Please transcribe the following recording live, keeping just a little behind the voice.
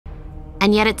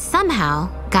and yet it somehow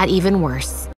got even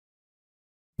worse.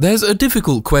 There's a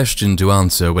difficult question to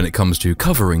answer when it comes to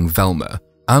covering Velma.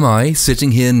 Am I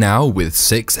sitting here now with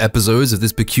 6 episodes of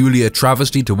this peculiar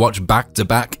travesty to watch back to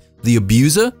back, the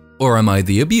abuser, or am I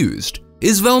the abused?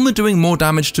 Is Velma doing more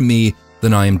damage to me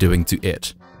than I am doing to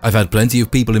it? I've had plenty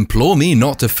of people implore me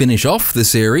not to finish off the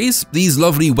series. These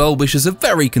lovely well-wishers are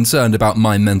very concerned about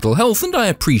my mental health, and I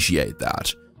appreciate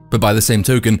that. But by the same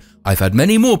token, I've had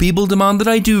many more people demand that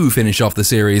I do finish off the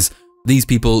series. These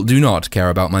people do not care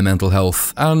about my mental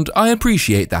health, and I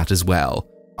appreciate that as well.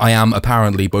 I am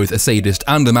apparently both a sadist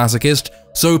and a masochist,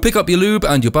 so pick up your lube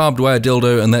and your barbed wire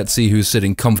dildo and let's see who's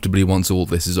sitting comfortably once all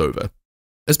this is over.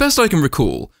 As best I can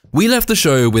recall, we left the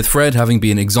show with Fred having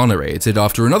been exonerated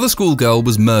after another schoolgirl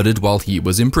was murdered while he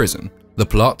was in prison. The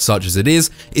plot, such as it is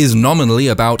nominally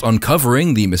about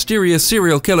uncovering the mysterious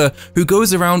serial killer who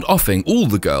goes around offing all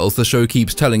the girls the show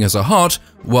keeps telling us are hot,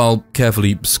 while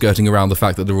carefully skirting around the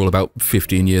fact that they're all about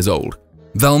 15 years old.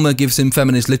 Velma gives him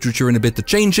feminist literature in a bid to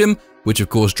change him, which of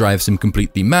course drives him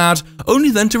completely mad,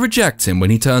 only then to reject him when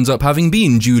he turns up having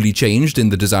been duly changed in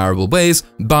the desirable ways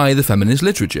by the feminist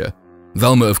literature.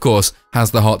 Velma, of course,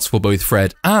 has the hots for both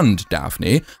Fred and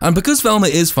Daphne, and because Velma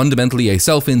is fundamentally a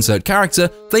self-insert character,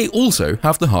 they also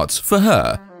have the hots for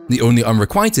her. The only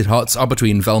unrequited hots are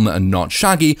between Velma and Not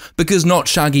Shaggy, because Not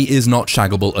Shaggy is not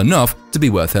shaggable enough to be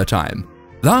worth her time.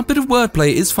 That bit of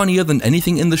wordplay is funnier than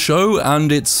anything in the show,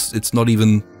 and it's not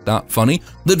even that funny.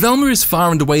 That Velma is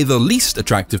far and away the least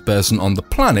attractive person on the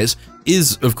planet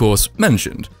is, of course,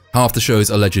 mentioned. Half the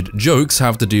show's alleged jokes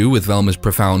have to do with Velma's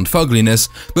profound fugliness,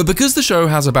 but because the show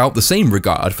has about the same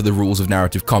regard for the rules of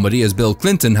narrative comedy as Bill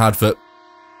Clinton had for…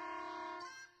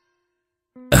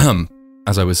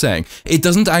 as I was saying, it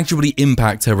doesn't actually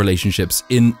impact her relationships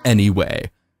in any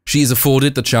way. She is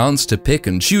afforded the chance to pick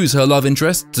and choose her love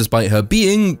interests despite her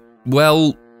being,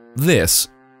 well, this.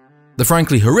 The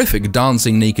frankly horrific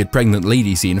dancing naked pregnant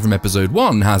lady scene from episode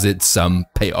 1 has its,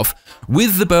 payoff,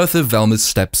 with the birth of Velma's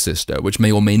stepsister, which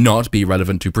may or may not be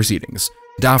relevant to proceedings.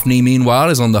 Daphne, meanwhile,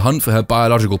 is on the hunt for her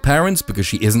biological parents because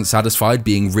she isn't satisfied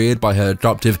being reared by her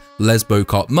adoptive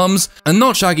lesbo-cop mums, and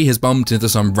Not Shaggy has bumped into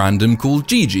some random called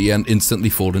Gigi and instantly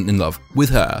fallen in love with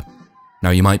her. Now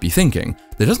you might be thinking,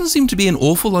 there doesn't seem to be an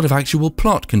awful lot of actual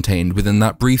plot contained within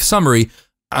that brief summary,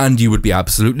 and you would be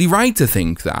absolutely right to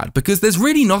think that, because there's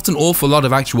really not an awful lot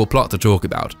of actual plot to talk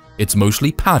about. It's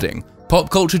mostly padding. Pop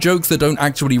culture jokes that don't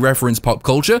actually reference pop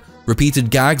culture, repeated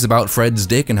gags about Fred's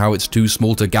dick and how it's too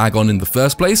small to gag on in the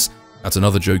first place, that's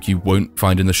another joke you won't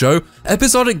find in the show,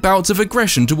 episodic bouts of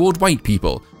aggression toward white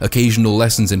people, occasional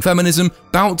lessons in feminism,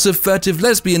 bouts of furtive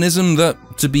lesbianism that,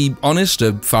 to be honest,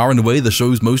 are far and away the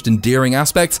show's most endearing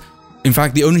aspect. In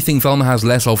fact, the only thing Velma has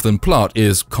less of than plot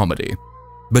is comedy.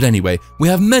 But anyway, we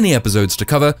have many episodes to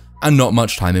cover, and not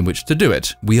much time in which to do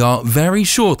it. We are very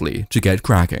shortly to get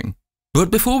cracking.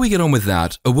 But before we get on with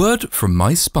that, a word from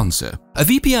my sponsor. A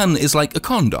VPN is like a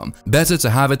condom. Better to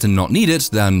have it and not need it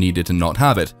than need it and not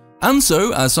have it. And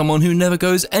so, as someone who never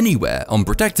goes anywhere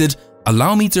unprotected,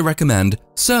 allow me to recommend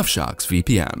Surfshark's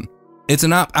VPN. It's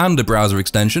an app and a browser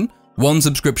extension. One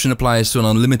subscription applies to an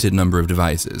unlimited number of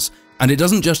devices. And it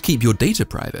doesn't just keep your data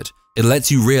private. It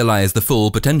lets you realize the full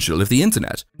potential of the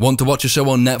internet. Want to watch a show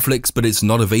on Netflix but it's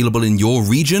not available in your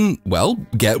region? Well,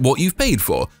 get what you've paid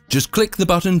for. Just click the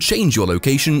button, change your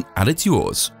location, and it's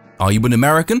yours. Are you an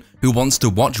American who wants to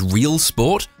watch real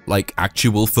sport, like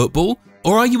actual football?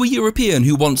 Or are you a European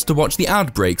who wants to watch the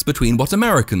ad breaks between what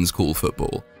Americans call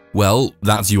football? Well,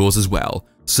 that's yours as well.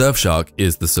 Surfshark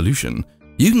is the solution.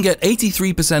 You can get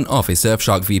 83% off a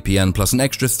Surfshark VPN plus an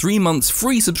extra 3 months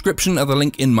free subscription at the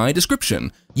link in my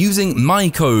description using my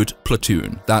code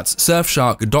Platoon. That's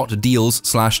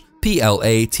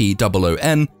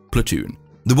surfshark.deals/PLATOON Platoon.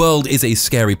 The world is a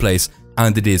scary place,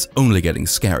 and it is only getting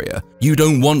scarier. You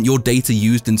don't want your data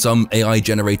used in some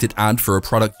AI-generated ad for a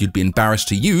product you'd be embarrassed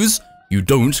to use. You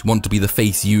don't want to be the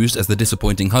face used as the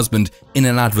disappointing husband in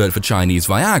an advert for Chinese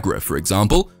Viagra, for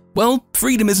example. Well,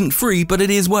 freedom isn't free, but it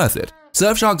is worth it.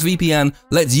 Surfshark's VPN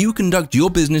lets you conduct your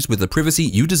business with the privacy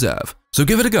you deserve. So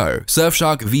give it a go,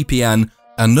 Surfshark VPN,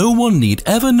 and no one need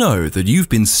ever know that you've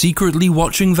been secretly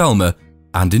watching Velma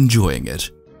and enjoying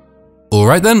it.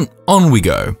 Alright then, on we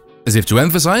go. As if to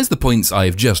emphasize the points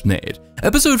I've just made,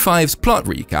 Episode 5's plot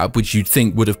recap, which you'd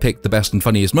think would have picked the best and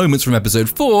funniest moments from Episode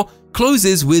 4,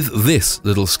 closes with this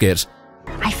little skit.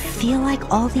 I feel like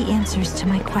all the answers to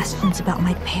my questions about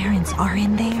my parents are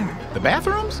in there. The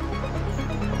bathrooms?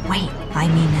 Wait, I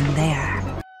mean in there.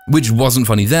 Which wasn't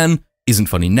funny then, isn't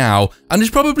funny now, and is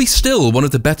probably still one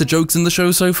of the better jokes in the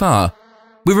show so far.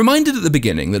 We're reminded at the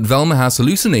beginning that Velma has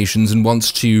hallucinations and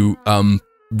wants to,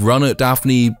 run at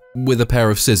Daphne with a pair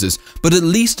of scissors, but at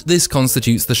least this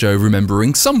constitutes the show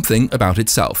remembering something about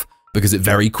itself, because it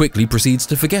very quickly proceeds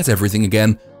to forget everything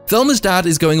again. Velma's dad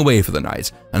is going away for the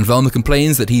night, and Velma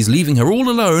complains that he's leaving her all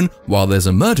alone while there's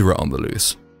a murderer on the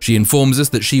loose. She informs us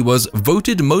that she was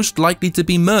voted most likely to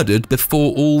be murdered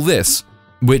before all this,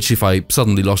 which, if I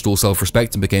suddenly lost all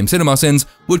self-respect and became cinema sins,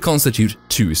 would constitute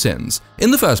 2 sins. In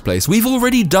the first place, we've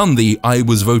already done the "I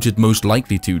was voted most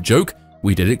likely to" joke.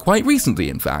 We did it quite recently,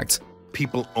 in fact.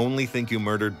 People only think you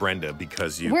murdered Brenda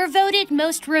because you were voted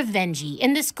most revengey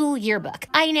in the school yearbook.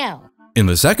 I know. In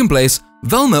the second place,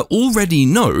 Velma already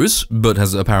knows, but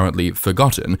has apparently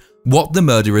forgotten, what the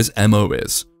murderer's MO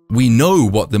is. We know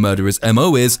what the murderer's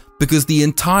MO is because the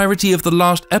entirety of the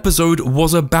last episode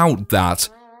was about that.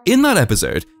 In that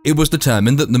episode, it was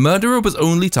determined that the murderer was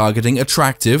only targeting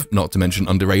attractive, not to mention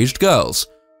underage, girls.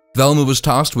 Velma was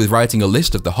tasked with writing a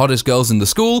list of the hottest girls in the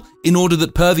school in order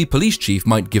that pervy police chief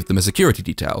might give them a security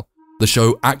detail. The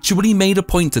show actually made a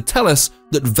point to tell us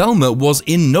that Velma was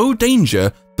in no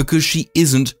danger because she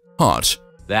isn't hot.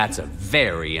 That's a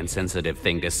very insensitive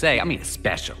thing to say. I mean,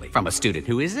 especially from a student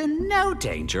who is in no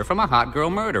danger from a hot girl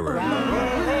murderer.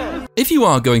 If you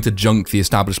are going to junk the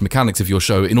established mechanics of your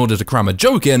show in order to cram a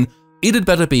joke in, it had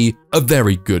better be a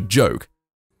very good joke.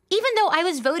 Even though I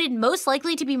was voted most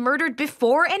likely to be murdered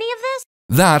before any of this?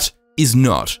 That is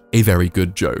not a very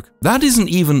good joke. That isn't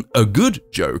even a good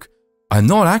joke. I'm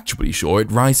not actually sure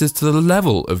it rises to the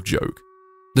level of joke.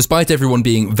 Despite everyone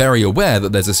being very aware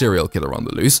that there's a serial killer on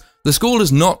the loose, the school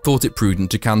has not thought it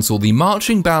prudent to cancel the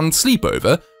marching band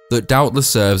sleepover that doubtless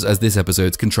serves as this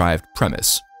episode's contrived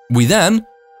premise. We then,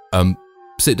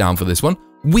 sit down for this one,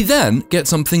 we then get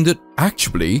something that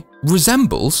actually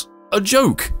resembles a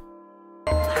joke.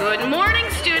 Good morning,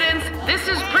 students. This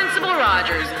is Principal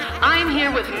Rogers. I'm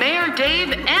here with Mayor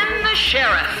Dave and the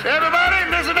Sheriff.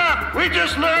 Everybody, listen up. We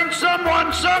just learned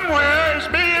someone somewhere is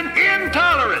being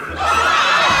intolerant.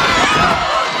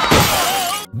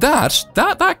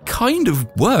 That kind of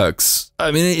works.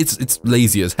 I mean, it's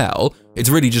lazy as hell. It's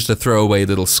really just a throwaway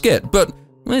little skit, but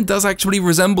it does actually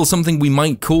resemble something we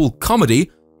might call comedy,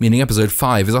 meaning episode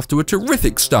 5 is off to a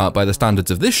terrific start by the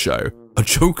standards of this show. A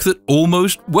joke that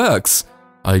almost works.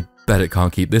 I bet it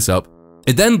can't keep this up.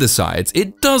 It then decides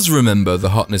it does remember the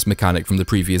hotness mechanic from the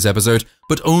previous episode,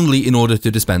 but only in order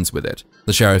to dispense with it.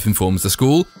 The sheriff informs the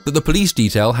school that the police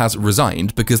detail has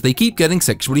resigned because they keep getting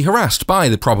sexually harassed by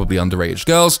the probably underage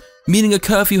girls, meaning a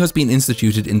curfew has been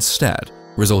instituted instead,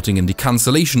 resulting in the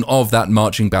cancellation of that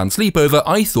marching band sleepover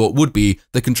I thought would be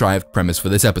the contrived premise for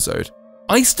this episode.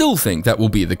 I still think that will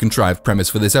be the contrived premise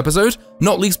for this episode,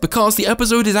 not least because the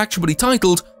episode is actually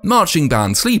titled Marching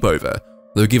Band Sleepover.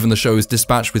 Though given the show is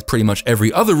dispatched with pretty much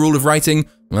every other rule of writing,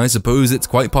 I suppose it's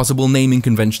quite possible naming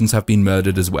conventions have been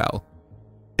murdered as well.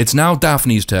 It's now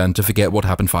Daphne's turn to forget what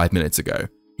happened 5 minutes ago.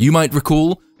 You might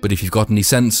recall, but if you've got any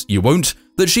sense, you won't,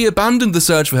 that she abandoned the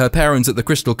search for her parents at the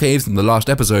Crystal Caves in the last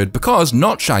episode because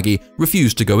not Shaggy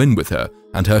refused to go in with her,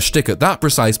 and her shtick at that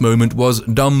precise moment was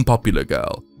dumb popular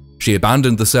girl. She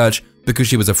abandoned the search because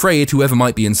she was afraid whoever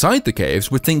might be inside the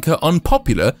caves would think her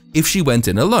unpopular if she went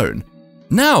in alone.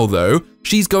 Now, though,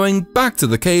 she's going back to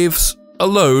the caves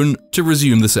alone to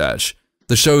resume the search.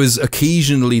 The show has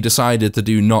occasionally decided to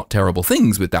do not terrible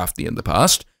things with Daphne in the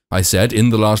past. I said in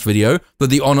the last video that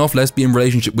the on-off lesbian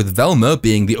relationship with Velma,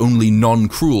 being the only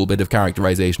non-cruel bit of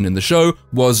characterization in the show,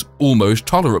 was almost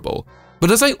tolerable. But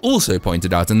as I also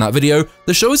pointed out in that video,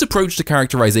 the show's approach to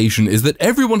characterization is that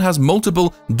everyone has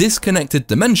multiple, disconnected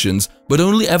dimensions, but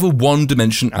only ever one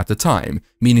dimension at a time,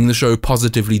 meaning the show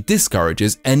positively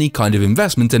discourages any kind of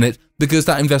investment in it because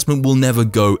that investment will never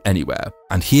go anywhere.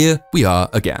 And here we are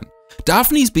again.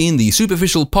 Daphne's been the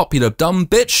superficial, popular, dumb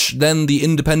bitch, then the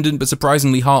independent but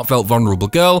surprisingly heartfelt, vulnerable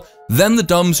girl, then the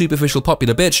dumb, superficial,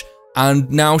 popular bitch,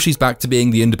 and now she's back to being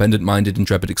the independent-minded,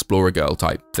 intrepid explorer girl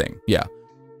type thing. Yeah.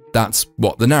 That's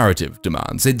what the narrative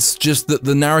demands. It's just that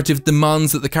the narrative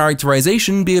demands that the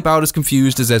characterization be about as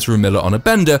confused as Ezra Miller on a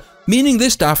bender, meaning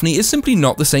this Daphne is simply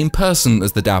not the same person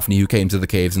as the Daphne who came to the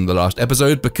caves in the last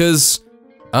episode because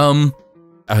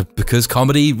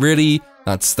comedy, really?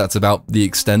 That's about the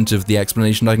extent of the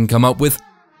explanation I can come up with.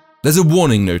 There's a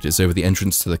warning notice over the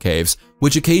entrance to the caves,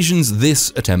 which occasions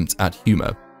this attempt at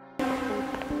humor.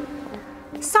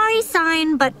 Sorry,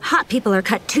 sign, but hot people are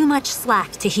cut too much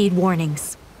slack to heed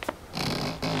warnings.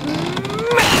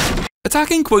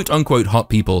 Attacking quote-unquote hot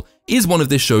people is one of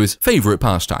this show's favorite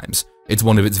pastimes. It's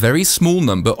one of its very small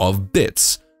number of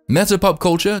bits. Meta pop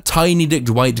culture, tiny-dicked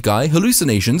white guy,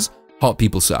 hallucinations, hot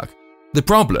people suck. The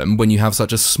problem when you have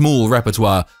such a small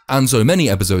repertoire and so many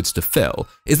episodes to fill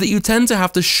is that you tend to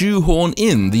have to shoehorn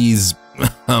in these,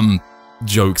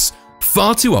 jokes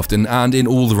far too often and in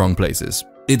all the wrong places.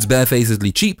 It's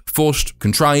barefacedly cheap, forced,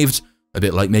 contrived, a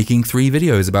bit like making 3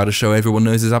 videos about a show everyone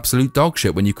knows is absolute dog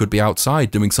shit when you could be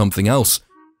outside doing something else.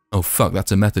 Oh fuck,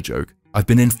 that's a meta joke. I've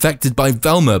been infected by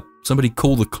Velma. Somebody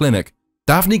call the clinic.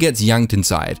 Daphne gets yanked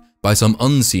inside by some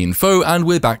unseen foe and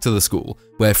we're back to the school,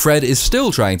 where Fred is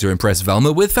still trying to impress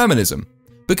Velma with feminism.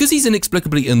 Because he's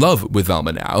inexplicably in love with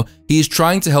Velma now, he is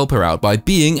trying to help her out by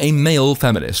being a male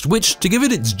feminist, which, to give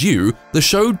it its due, the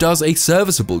show does a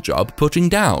serviceable job putting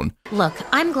down. Look,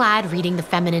 I'm glad reading the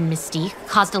feminine mystique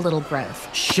caused a little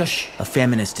growth. Shush, a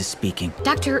feminist is speaking.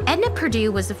 Dr. Edna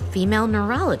Purdue was a female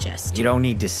neurologist. You don't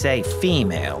need to say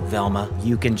female, Velma.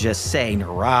 You can just say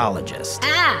neurologist.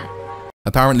 Ah!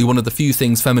 Apparently one of the few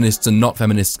things feminists and not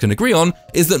feminists can agree on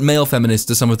is that male feminists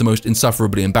are some of the most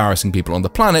insufferably embarrassing people on the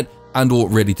planet and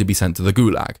ought really to be sent to the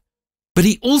gulag. But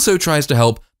he also tries to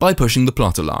help by pushing the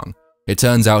plot along. It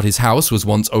turns out his house was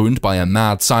once owned by a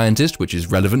mad scientist, which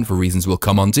is relevant for reasons we'll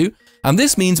come onto, and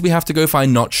this means we have to go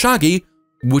find Not Shaggy,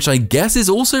 which I guess is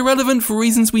also relevant for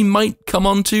reasons we might come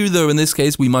onto, though in this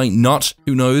case we might not,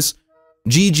 who knows.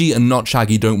 Gigi and Not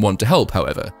Shaggy don't want to help,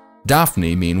 however.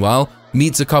 Daphne, meanwhile,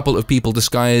 meets a couple of people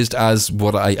disguised as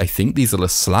what I think these are the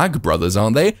Slag brothers,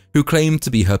 aren't they, who claim to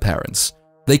be her parents.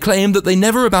 They claim that they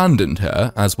never abandoned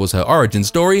her, as was her origin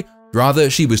story, rather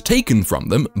she was taken from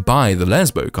them by the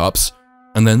Lesbo cops,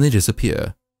 and then they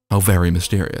disappear. How very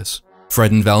mysterious.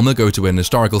 Fred and Velma go to an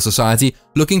historical society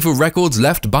looking for records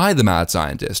left by the mad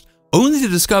scientist, only to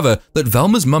discover that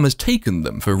Velma's mum has taken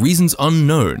them for reasons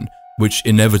unknown, which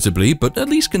inevitably, but at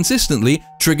least consistently,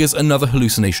 triggers another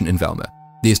hallucination in Velma.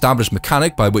 The established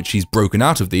mechanic by which she's broken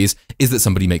out of these is that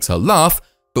somebody makes her laugh,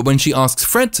 but when she asks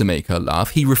Fred to make her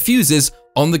laugh, he refuses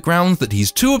on the grounds that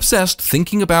he's too obsessed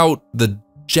thinking about the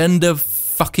gender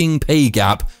fucking pay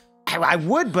gap. I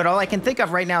would, but all I can think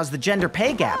of right now is the gender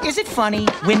pay gap. Is it funny?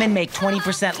 Women make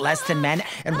 20% less than men,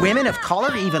 and women of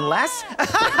color even less?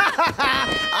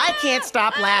 I can't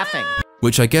stop laughing.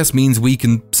 Which I guess means we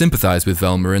can sympathize with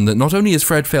Velma in that not only has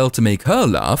Fred failed to make her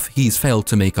laugh, he's failed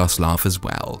to make us laugh as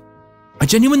well. I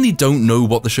genuinely don't know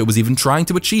what the show was even trying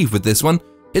to achieve with this one.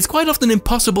 It's quite often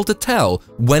impossible to tell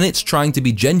when it's trying to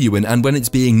be genuine and when it's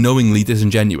being knowingly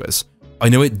disingenuous. I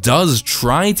know it does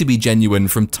try to be genuine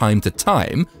from time to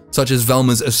time, such as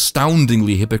Velma's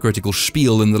astoundingly hypocritical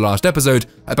spiel in the last episode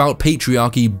about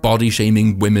patriarchy,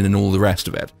 body-shaming women and all the rest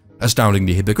of it.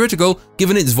 Astoundingly hypocritical,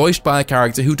 given it's voiced by a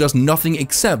character who does nothing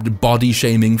except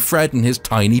body-shaming Fred and his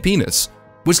tiny penis.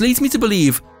 Which leads me to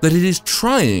believe that it is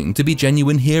trying to be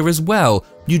genuine here as well.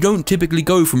 You don't typically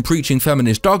go from preaching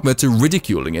feminist dogma to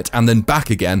ridiculing it and then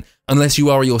back again, unless you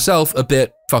are yourself a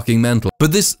bit fucking mental.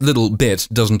 But this little bit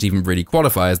doesn't even really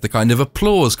qualify as the kind of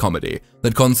applause comedy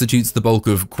that constitutes the bulk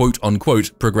of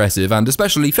quote-unquote progressive and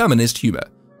especially feminist humor.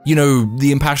 You know,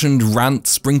 the impassioned rant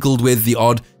sprinkled with the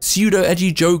odd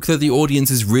pseudo-edgy joke that the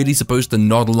audience is really supposed to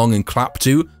nod along and clap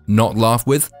to, not laugh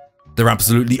with. There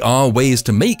absolutely are ways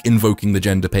to make invoking the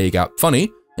gender pay gap funny.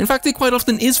 In fact, it quite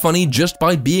often is funny just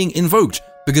by being invoked,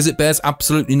 because it bears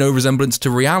absolutely no resemblance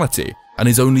to reality, and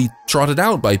is only trotted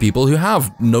out by people who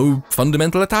have no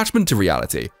fundamental attachment to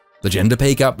reality. The gender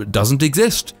pay gap doesn't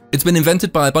exist. It's been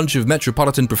invented by a bunch of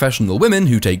metropolitan professional women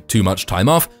who take too much time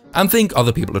off and think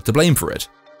other people are to blame for it.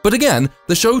 But again,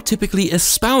 the show typically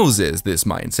espouses this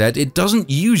mindset. It doesn't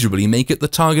usually make it the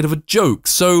target of a joke,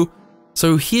 So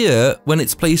here, when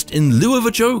it's placed in lieu of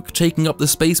a joke, taking up the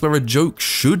space where a joke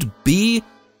should be,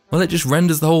 well, it just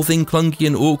renders the whole thing clunky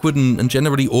and awkward and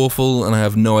generally awful, and I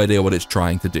have no idea what it's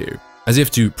trying to do. As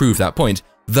if to prove that point,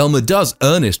 Velma does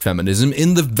earnest feminism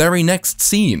in the very next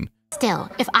scene. Still,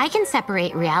 if I can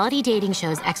separate reality dating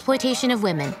shows' exploitation of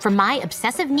women from my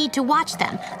obsessive need to watch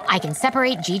them, I can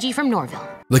separate Gigi from Norville.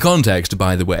 The context,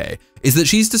 by the way, is that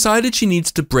she's decided she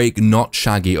needs to break Not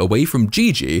Shaggy away from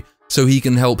Gigi so he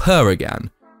can help her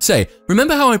again. Say,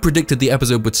 remember how I predicted the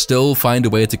episode would still find a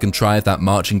way to contrive that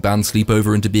marching band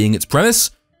sleepover into being its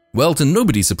premise? Well, to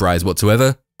nobody's surprise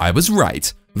whatsoever, I was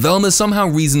right. Velma somehow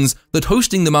reasons that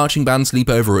hosting the marching band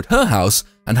sleepover at her house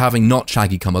and having Not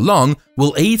Shaggy come along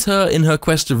will aid her in her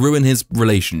quest to ruin his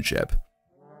relationship.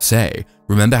 Say,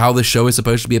 remember how this show is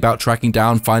supposed to be about tracking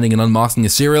down, finding and unmasking a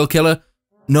serial killer?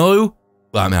 No?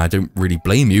 Well, I mean, I don't really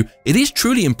blame you. It is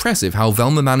truly impressive how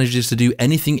Velma manages to do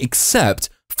anything except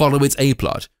follow its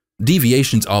A-plot.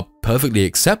 Deviations are perfectly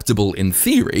acceptable in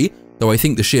theory, though I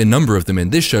think the sheer number of them in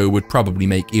this show would probably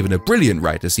make even a brilliant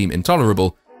writer seem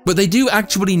intolerable. But they do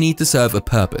actually need to serve a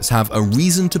purpose, have a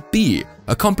reason to be,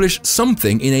 accomplish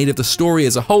something in aid of the story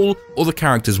as a whole or the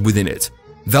characters within it.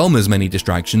 Velma's many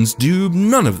distractions do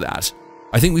none of that.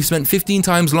 I think we've spent 15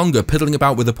 times longer piddling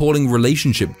about with appalling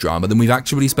relationship drama than we've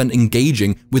actually spent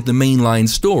engaging with the mainline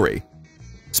story.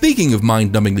 Speaking of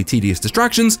mind-numbingly tedious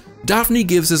distractions, Daphne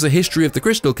gives us a history of the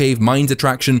Crystal Cave mines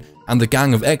attraction and the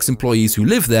gang of ex-employees who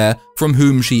live there from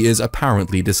whom she is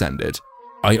apparently descended.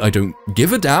 I don't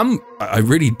give a damn, I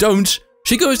really don't.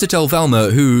 She goes to tell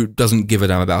Velma, who doesn't give a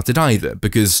damn about it either,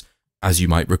 because, as you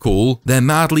might recall, they're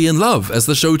madly in love, as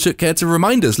the show took care to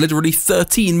remind us literally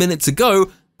 13 minutes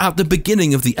ago at the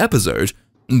beginning of the episode.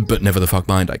 But never the fuck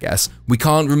mind, I guess. We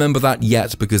can't remember that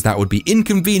yet because that would be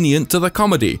inconvenient to the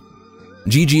comedy.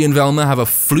 Gigi and Velma have a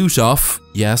flute off,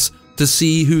 yes, to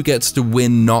see who gets to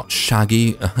win not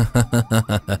Shaggy.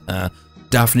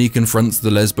 Daphne confronts the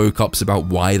lesbo cops about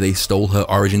why they stole her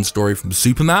origin story from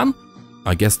Superman.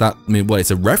 I guess that, well,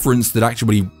 it's a reference that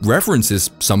actually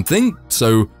references something,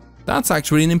 so that's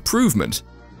actually an improvement.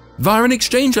 Via an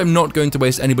exchange I'm not going to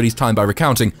waste anybody's time by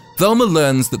recounting, Velma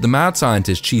learns that the mad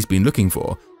scientist she's been looking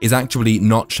for is actually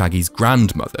not Shaggy's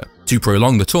grandmother. To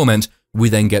prolong the torment, we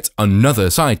then get another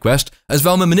side quest as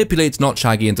Velma manipulates Not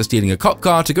Shaggy into stealing a cop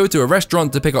car to go to a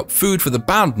restaurant to pick up food for the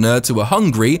band nerds who are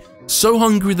hungry, so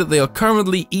hungry that they are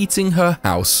currently eating her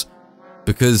house.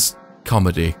 Because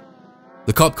comedy.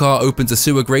 The cop car opens a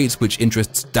sewer grate which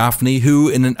interests Daphne, who,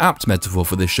 in an apt metaphor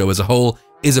for this show as a whole,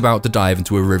 is about to dive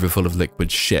into a river full of liquid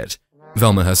shit.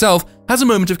 Velma herself has a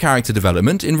moment of character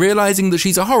development in realizing that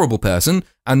she's a horrible person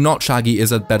and Not Shaggy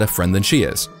is a better friend than she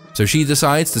is. So she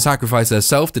decides to sacrifice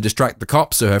herself to distract the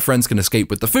cops so her friends can escape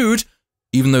with the food,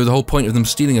 even though the whole point of them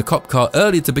stealing a cop car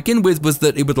earlier to begin with was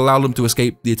that it would allow them to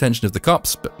escape the attention of the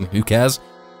cops, but who cares?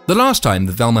 The last time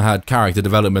that Velma had character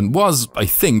development was, I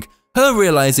think, her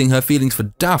realizing her feelings for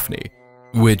Daphne,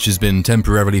 which has been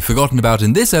temporarily forgotten about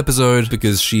in this episode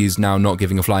because she's now not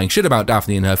giving a flying shit about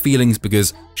Daphne and her feelings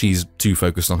because she's too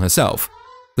focused on herself.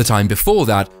 The time before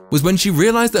that was when she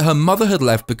realized that her mother had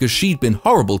left because she'd been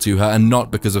horrible to her and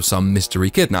not because of some mystery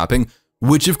kidnapping,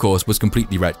 which of course was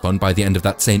completely retconned by the end of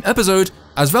that same episode,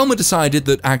 as Velma decided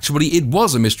that actually it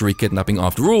was a mystery kidnapping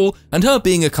after all, and her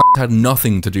being a cunt had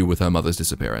nothing to do with her mother's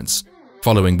disappearance.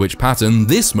 Following which pattern,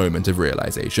 this moment of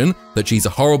realization, that she's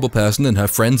a horrible person and her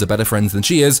friends are better friends than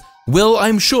she is, will,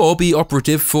 I'm sure, be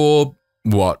operative for,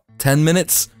 what, 10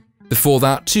 minutes? Before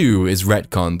that too is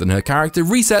retconned and her character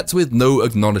resets with no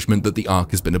acknowledgement that the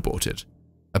arc has been aborted.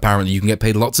 Apparently you can get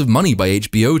paid lots of money by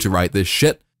HBO to write this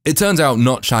shit. It turns out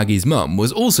Not Shaggy's mum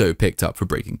was also picked up for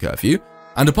breaking curfew,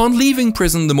 and upon leaving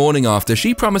prison the morning after,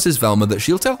 she promises Velma that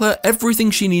she'll tell her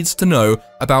everything she needs to know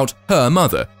about her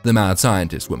mother, the mad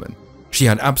scientist woman. She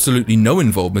had absolutely no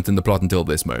involvement in the plot until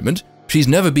this moment. She's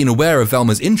never been aware of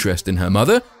Velma's interest in her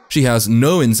mother. She has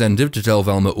no incentive to tell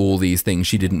Velma all these things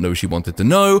she didn't know she wanted to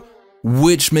know,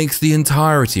 which makes the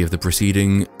entirety of the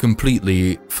proceeding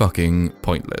completely fucking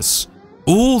pointless.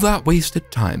 All that wasted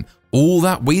time, all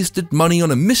that wasted money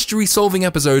on a mystery-solving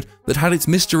episode that had its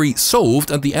mystery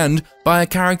solved at the end by a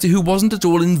character who wasn't at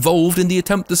all involved in the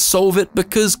attempt to solve it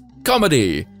because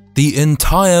comedy. The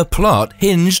entire plot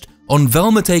hinged on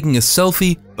Velma taking a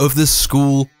selfie of the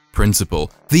school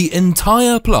principal. The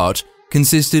entire plot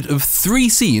consisted of 3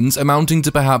 scenes amounting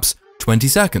to perhaps 20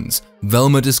 seconds.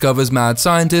 Velma discovers mad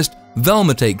scientist,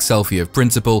 Velma takes selfie of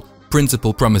principal,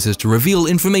 principal promises to reveal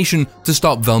information to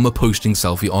stop Velma posting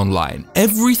selfie online.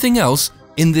 Everything else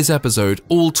in this episode,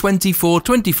 all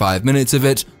 24-25 minutes of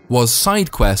it, was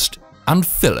side quest and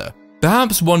filler.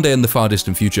 Perhaps one day in the far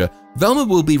distant future, Velma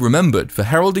will be remembered for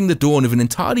heralding the dawn of an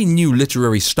entirely new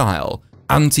literary style,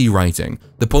 anti-writing,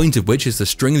 the point of which is to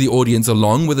string the audience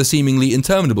along with a seemingly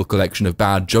interminable collection of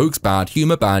bad jokes, bad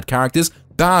humor, bad characters,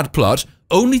 bad plot,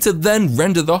 only to then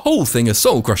render the whole thing a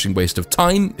soul-crushing waste of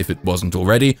time, if it wasn't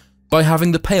already, by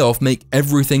having the payoff make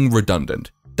everything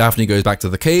redundant. Daphne goes back to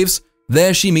the caves.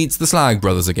 There she meets the Slag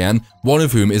brothers again, one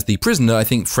of whom is the prisoner I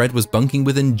think Fred was bunking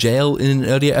with in jail in an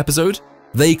earlier episode.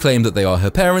 They claim that they are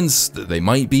her parents, that they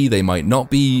might be, they might not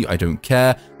be, I don't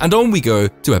care, and on we go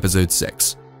to episode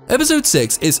 6. Episode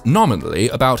 6 is nominally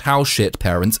about how shit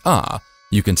parents are.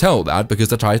 You can tell that because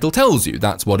the title tells you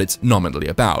that's what it's nominally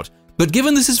about. But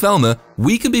given this is Velma,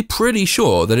 we can be pretty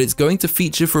sure that it's going to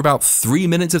feature for about 3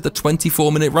 minutes of the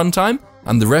 24-minute runtime,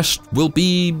 and the rest will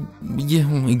be,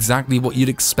 exactly what you'd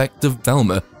expect of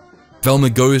Velma. Velma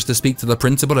goes to speak to the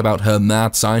principal about her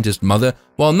mad scientist mother,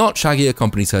 while Not Shaggy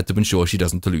accompanies her to ensure she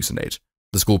doesn't hallucinate.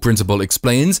 The school principal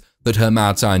explains that her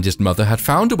mad scientist mother had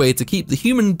found a way to keep the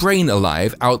human brain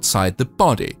alive outside the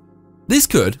body. This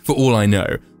could, for all I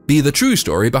know, be the true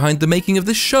story behind the making of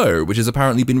this show, which has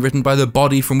apparently been written by the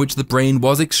body from which the brain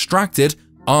was extracted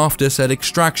after said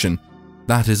extraction.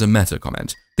 That is a meta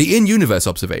comment. The in-universe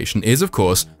observation is, of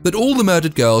course, that all the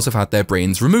murdered girls have had their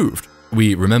brains removed.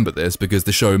 We remember this because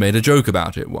the show made a joke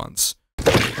about it once.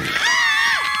 She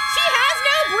has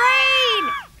no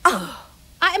brain! Oh,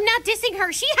 I'm not dissing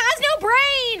her. She has no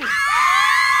brain!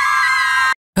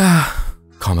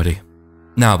 Comedy.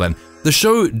 Now then, the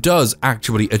show does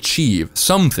actually achieve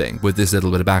something with this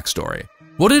little bit of backstory.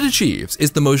 What it achieves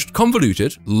is the most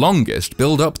convoluted, longest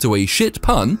build-up to a shit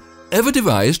pun ever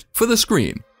devised for the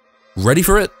screen. Ready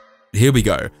for it? Here we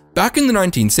go. Back in the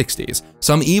 1960s,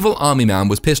 some evil army man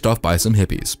was pissed off by some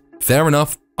hippies. Fair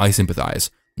enough, I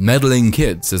sympathize. Meddling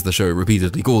kids, as the show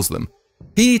repeatedly calls them.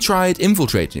 He tried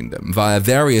infiltrating them via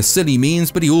various silly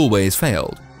means, but he always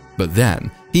failed. But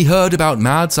then, he heard about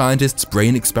mad scientists'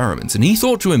 brain experiments, and he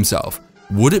thought to himself,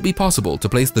 would it be possible to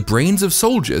place the brains of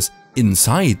soldiers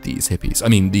inside these hippies? I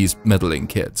mean, these meddling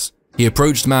kids. He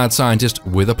approached mad scientist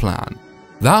with a plan.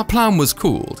 That plan was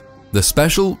called the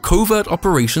Special Covert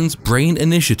Operations Brain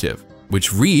Initiative,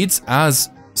 which reads as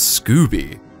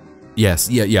Scooby. Yes,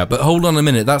 yeah, but hold on a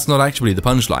minute, that's not actually the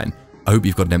punchline. I hope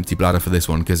you've got an empty bladder for this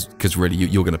one, because really,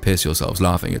 you're gonna piss yourselves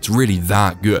laughing. It's really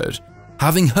that good.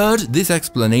 Having heard this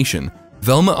explanation,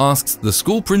 Velma asks the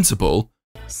school principal,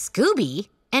 Scooby?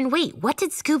 And wait, what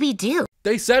did Scooby do?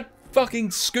 They said fucking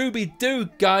Scooby-Doo,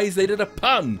 guys, they did a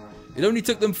pun. It only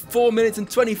took them 4 minutes and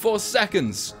 24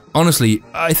 seconds. Honestly,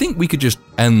 I think we could just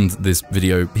end this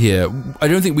video here. I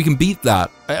don't think we can beat that.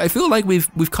 I feel like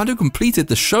we've kind of completed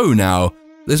the show now.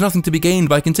 There's nothing to be gained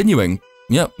by continuing.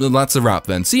 Yep, well, that's a wrap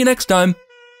then. See you next time.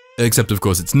 Except of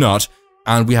course it's not.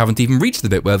 And we haven't even reached the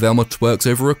bit where Velma twerks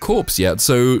over a corpse yet,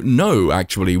 so no,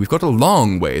 actually, we've got a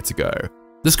long way to go.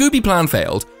 The Scooby plan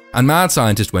failed, and Mad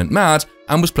Scientist went mad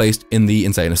and was placed in the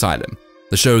insane asylum.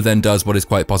 The show then does what is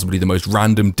quite possibly the most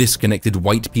random disconnected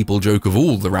white people joke of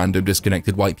all the random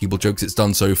disconnected white people jokes it's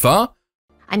done so far.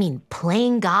 I mean,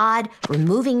 playing God,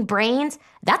 removing brains,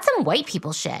 that's some white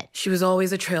people shit. She was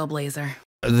always a trailblazer.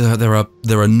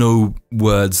 There are no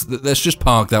words. Let's just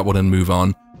park that one and move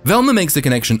on. Velma makes the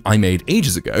connection I made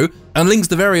ages ago and links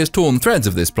the various torn threads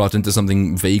of this plot into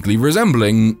something vaguely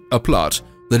resembling a plot.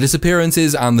 The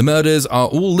disappearances and the murders are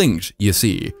all linked, you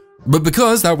see. But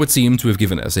because that would seem to have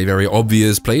given us a very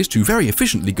obvious place to very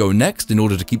efficiently go next in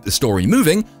order to keep the story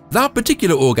moving, that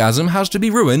particular orgasm has to be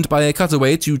ruined by a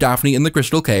cutaway to Daphne in the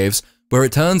Crystal Caves, where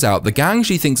it turns out the gang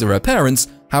she thinks are her parents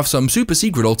have some super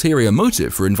secret ulterior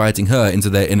motive for inviting her into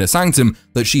their inner sanctum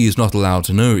that she is not allowed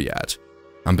to know yet.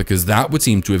 And because that would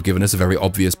seem to have given us a very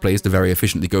obvious place to very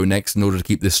efficiently go next in order to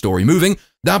keep this story moving,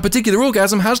 that particular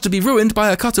orgasm has to be ruined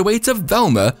by a cutaway to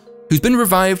Velma, who's been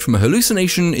revived from a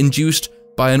hallucination induced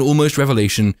by an almost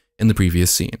revelation in the previous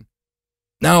scene.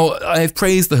 Now, I've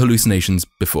praised the hallucinations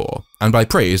before, and by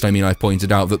praised I mean I've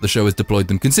pointed out that the show has deployed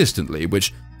them consistently,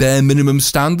 which bare minimum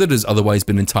standard has otherwise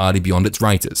been entirely beyond its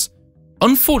writers.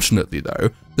 Unfortunately though,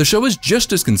 the show has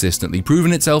just as consistently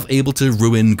proven itself able to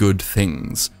ruin good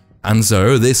things. And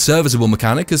so, this serviceable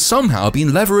mechanic has somehow been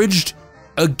leveraged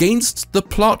against the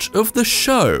plot of the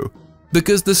show,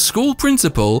 because the school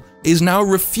principal is now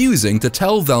refusing to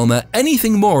tell Velma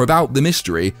anything more about the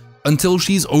mystery until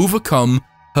she's overcome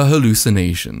her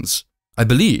hallucinations. I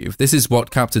believe this is what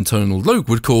Captain Tonal Loke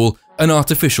would call an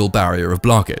artificial barrier of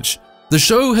blockage. The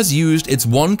show has used its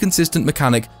one consistent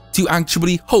mechanic to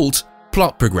actually halt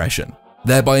plot progression,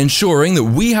 thereby ensuring that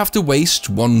we have to waste,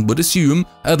 one would assume,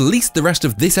 at least the rest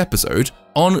of this episode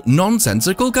on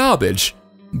nonsensical garbage.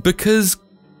 Because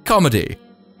comedy.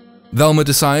 Velma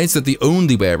decides that the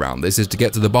only way around this is to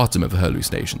get to the bottom of her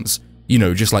hallucinations. You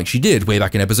know, just like she did way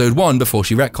back in episode 1 before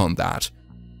she retconned that.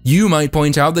 You might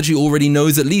point out that she already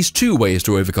knows at least 2 ways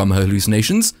to overcome her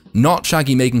hallucinations, not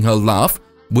Shaggy making her laugh,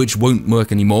 which won't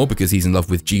work anymore because he's in love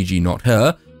with Gigi, not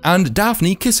her, and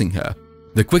Daphne kissing her.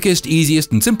 The quickest,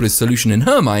 easiest, and simplest solution in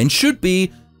her mind should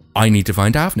be, I need to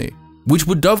find Daphne, which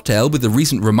would dovetail with the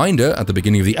recent reminder at the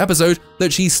beginning of the episode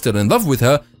that she's still in love with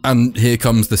her, and here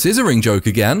comes the scissoring joke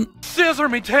again. Scissor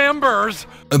me timbers!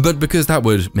 But because that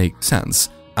would make sense,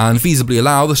 and feasibly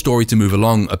allow the story to move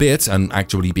along a bit and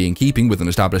actually be in keeping with an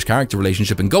established character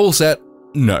relationship and goal set,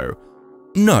 no.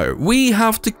 No, we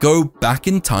have to go back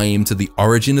in time to the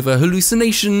origin of her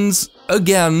hallucinations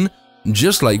again,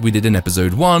 just like we did in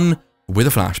episode 1, with a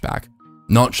flashback.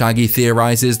 Not Shaggy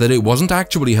theorizes that it wasn't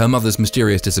actually her mother's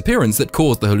mysterious disappearance that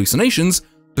caused the hallucinations,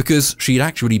 because she'd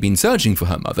actually been searching for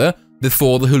her mother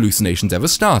before the hallucinations ever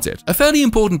started. A fairly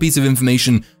important piece of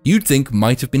information you'd think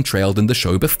might have been trailed in the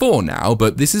show before now,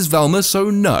 but this is Velma, so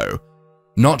no.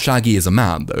 Not Shaggy is a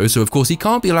man though, so of course he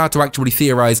can't be allowed to actually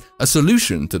theorize a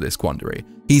solution to this quandary.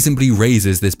 He simply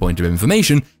raises this point of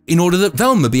information in order that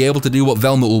Velma be able to do what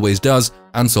Velma always does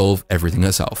and solve everything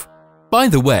herself. By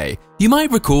the way, you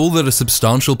might recall that a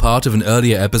substantial part of an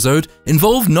earlier episode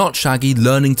involved not Shaggy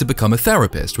learning to become a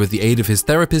therapist with the aid of his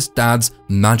therapist dad's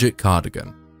magic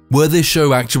cardigan. Were this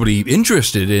show actually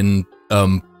interested in,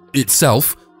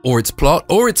 itself, or its plot,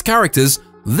 or its characters,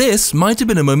 this might have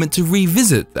been a moment to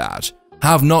revisit that.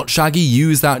 Have not Shaggy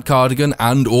use that cardigan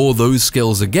and or those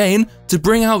skills again to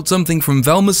bring out something from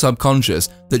Velma's subconscious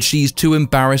that she's too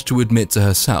embarrassed to admit to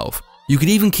herself. You could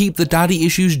even keep the daddy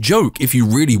issues joke if you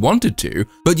really wanted to,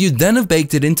 but you'd then have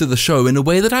baked it into the show in a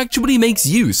way that actually makes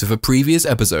use of a previous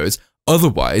episode's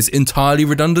otherwise entirely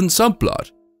redundant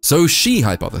subplot. So she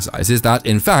hypothesizes that,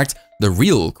 in fact, the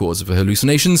real cause of her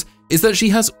hallucinations is that she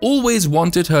has always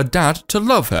wanted her dad to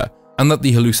love her, and that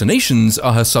the hallucinations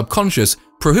are her subconscious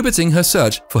prohibiting her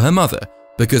search for her mother,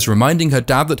 because reminding her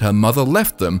dad that her mother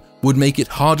left them would make it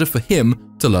harder for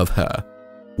him to love her.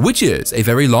 Which is a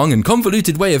very long and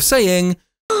convoluted way of saying,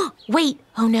 Wait,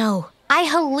 oh no. I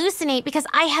hallucinate because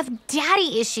I have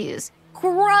daddy issues.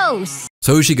 Gross.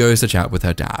 So she goes to chat with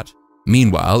her dad.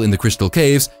 Meanwhile, in the Crystal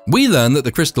Caves, we learn that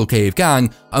the Crystal Cave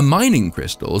gang are mining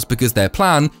crystals because their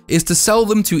plan is to sell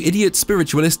them to idiot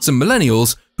spiritualists and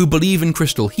millennials who believe in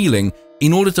crystal healing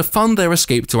in order to fund their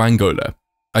escape to Angola.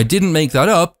 I didn't make that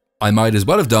up, I might as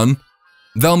well have done.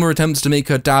 Velma attempts to make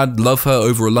her dad love her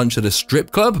over a lunch at a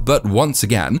strip club, but once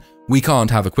again, we can't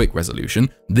have a quick resolution.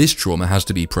 This trauma has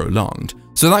to be prolonged.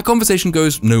 So that conversation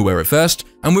goes nowhere at first,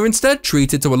 and we're instead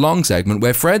treated to a long segment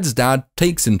where Fred's dad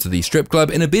takes him to the strip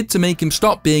club in a bid to make him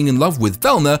stop being in love with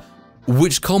Velma,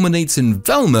 which culminates in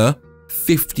Velma,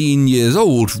 15 years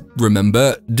old,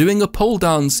 remember, doing a pole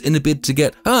dance in a bid to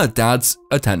get her dad's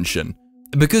attention.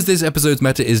 Because this episode's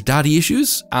meta is daddy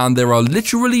issues, and there are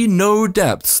literally no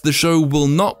depths the show will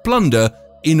not plunder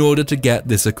in order to get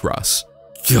this across.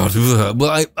 God,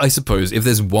 well, I suppose if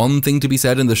there's one thing to be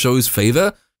said in the show's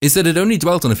favor, is that it only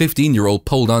dwelt on a 15-year-old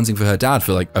pole dancing for her dad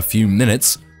for like a few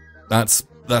minutes. That's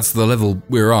the level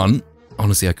we're on.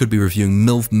 Honestly, I could be reviewing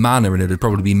MILF Manor and it'd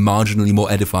probably be marginally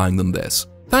more edifying than this.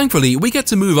 Thankfully, we get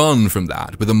to move on from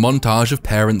that with a montage of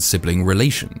parent-sibling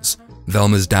relations.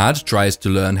 Velma's dad tries to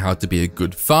learn how to be a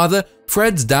good father,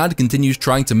 Fred's dad continues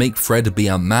trying to make Fred be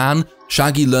a man,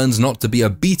 Shaggy learns not to be a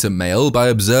beta male by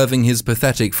observing his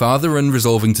pathetic father and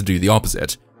resolving to do the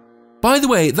opposite. By the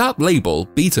way, that label,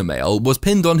 beta male, was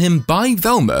pinned on him by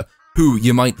Velma, who,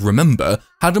 you might remember,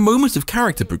 had a moment of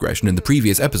character progression in the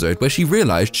previous episode where she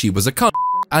realized she was a cunt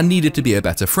and needed to be a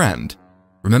better friend.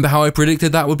 Remember how I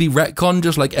predicted that would be retconned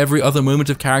just like every other moment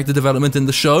of character development in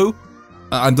the show?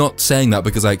 I'm not saying that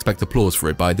because I expect applause for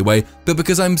it, by the way, but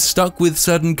because I'm stuck with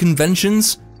certain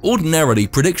conventions. Ordinarily,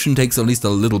 prediction takes at least a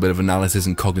little bit of analysis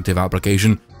and cognitive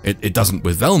application. It doesn't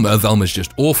with Velma. Velma's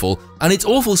just awful, and it's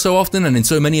awful so often and in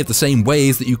so many of the same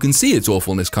ways that you can see its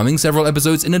awfulness coming several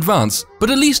episodes in advance. But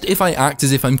at least if I act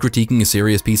as if I'm critiquing a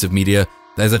serious piece of media,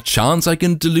 there's a chance I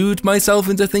can delude myself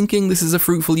into thinking this is a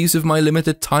fruitful use of my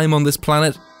limited time on this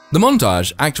planet. The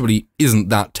montage actually isn't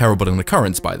that terrible an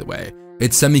occurrence, by the way.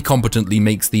 It semi-competently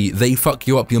makes the "they fuck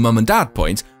you up your mum and dad"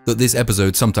 point that this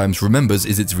episode sometimes remembers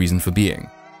is its reason for being.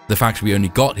 The fact we only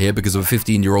got here because of a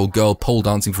 15-year-old girl pole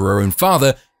dancing for her own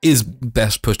father is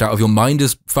best pushed out of your mind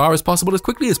as far as possible, as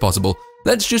quickly as possible.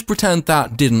 Let's just pretend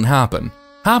that didn't happen.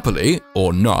 Happily,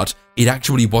 or not, it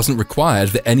actually wasn't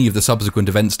required for any of the subsequent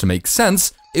events to make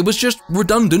sense, it was just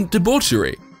redundant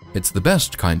debauchery. It's the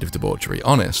best kind of debauchery,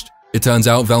 honest. It turns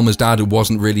out Velma's dad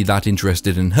wasn't really that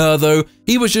interested in her though,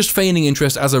 he was just feigning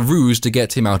interest as a ruse to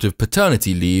get him out of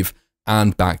paternity leave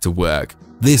and back to work.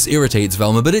 This irritates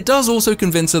Velma, but it does also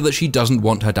convince her that she doesn't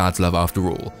want her dad's love after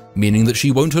all, meaning that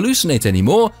she won't hallucinate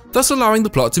anymore, thus allowing the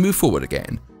plot to move forward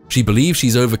again. She believes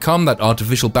she's overcome that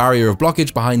artificial barrier of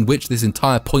blockage behind which this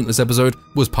entire pointless episode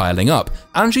was piling up,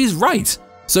 and she's right.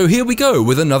 So here we go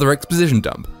with another exposition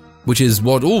dump. Which is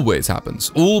what always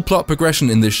happens. All plot progression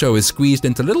in this show is squeezed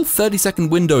into little 30-second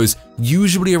windows,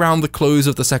 usually around the close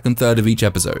of the second third of each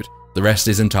episode. The rest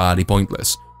is entirely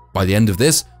pointless. By the end of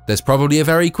this, there's probably a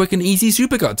very quick and easy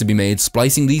supercut to be made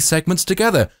splicing these segments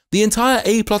together. The entire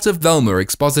A-plot of Velma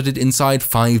exposited inside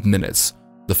 5 minutes.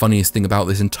 The funniest thing about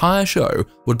this entire show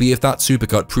would be if that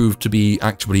supercut proved to be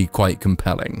actually quite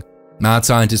compelling. Mad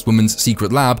Scientist Woman's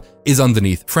secret lab is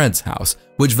underneath Fred's house,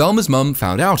 which Velma's mum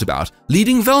found out about,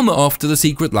 leading Velma off to the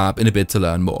secret lab in a bid to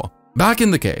learn more. Back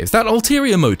in the caves, that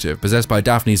ulterior motive possessed by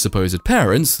Daphne's supposed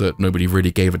parents, that nobody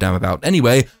really gave a damn about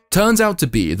anyway, turns out to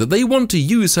be that they want to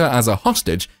use her as a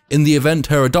hostage in the event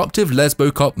her adoptive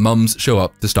lesbo-cop mums show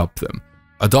up to stop them.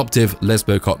 Adoptive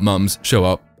lesbo-cop mums show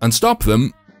up and stop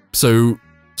them, so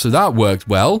that worked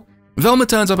well. Velma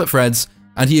turns up at Fred's,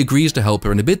 and he agrees to help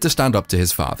her in a bid to stand up to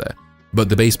his father. but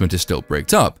the basement is still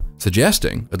bricked up,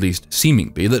 suggesting, at least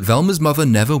seemingly, that Velma's mother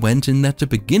never went in there to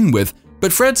begin with,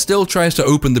 but Fred still tries to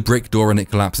open the brick door and it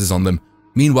collapses on them.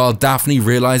 Meanwhile, Daphne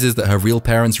realizes that her real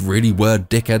parents really were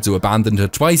dickheads who abandoned her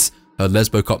twice. Her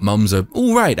lesbo-cop mums are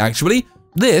alright, actually.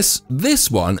 This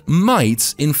one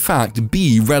might, in fact,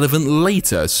 be relevant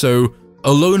later, so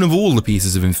alone of all the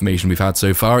pieces of information we've had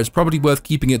so far, it's probably worth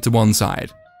keeping it to one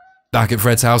side. Back at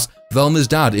Fred's house, Velma's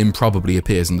dad improbably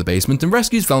appears in the basement and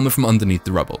rescues Velma from underneath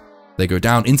the rubble. They go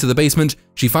down into the basement,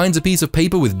 she finds a piece of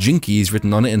paper with Jinkies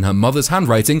written on it in her mother's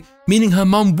handwriting, meaning her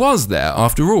mum was there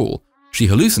after all. She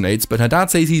hallucinates, but her dad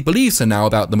says he believes her now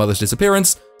about the mother's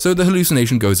disappearance, so the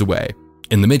hallucination goes away.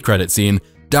 In the mid-credit scene,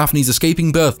 Daphne's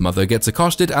escaping birth mother gets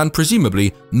accosted and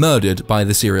presumably murdered by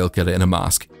the serial killer in a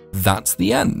mask. That's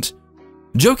the end.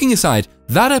 Joking aside,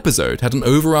 that episode had an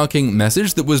overarching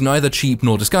message that was neither cheap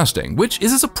nor disgusting, which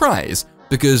is a surprise,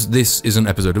 because this is an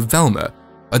episode of Velma.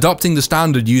 Adopting the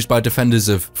standard used by defenders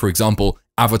of, for example,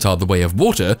 Avatar: The Way of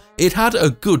Water, it had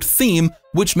a good theme,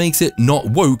 which makes it not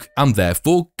woke and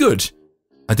therefore good.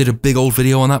 I did a big old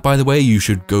video on that, by the way. You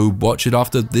should go watch it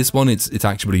after this one. It's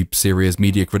actually serious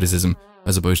media criticism,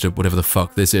 as opposed to whatever the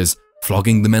fuck this is.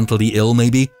 Flogging the mentally ill,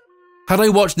 maybe? Had I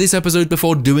watched this episode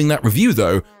before doing that review,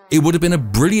 though, it would have been a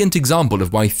brilliant example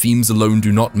of why themes alone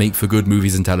do not make for good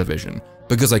movies and television,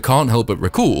 because I can't help but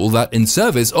recall that in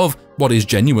service of what is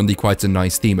genuinely quite a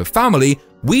nice theme of family,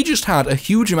 we just had a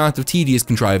huge amount of tedious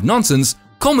contrived nonsense,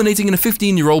 culminating in a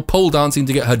 15-year-old pole dancing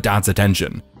to get her dad's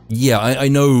attention. Yeah, I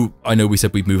know we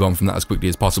said we'd move on from that as quickly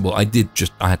as possible. I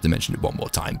had to mention it one more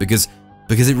time because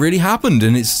it really happened,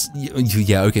 and it's,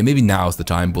 yeah, okay, maybe now's the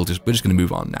time, we're just gonna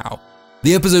move on now.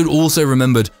 The episode also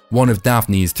remembered one of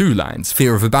Daphne's through lines,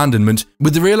 fear of abandonment,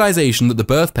 with the realization that the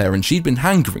birth parent she'd been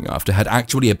hankering after had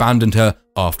actually abandoned her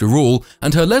after all,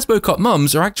 and her lesbo-cop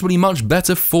mums are actually much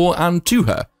better for and to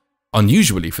her.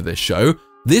 Unusually for this show,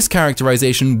 this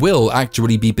characterization will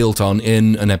actually be built on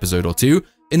in an episode or two,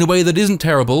 in a way that isn't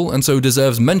terrible and so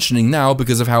deserves mentioning now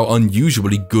because of how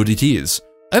unusually good it is.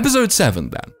 Episode 7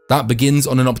 then, that begins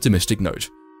on an optimistic note.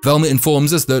 Velma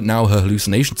informs us that now her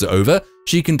hallucinations are over,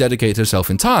 she can dedicate herself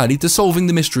entirely to solving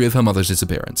the mystery of her mother's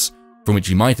disappearance, from which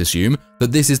you might assume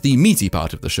that this is the meaty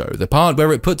part of the show, the part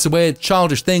where it puts away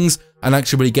childish things and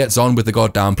actually gets on with the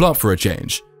goddamn plot for a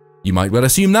change. You might well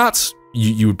assume that,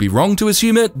 you would be wrong to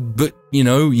assume it, but you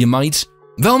know, you might.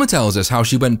 Velma tells us how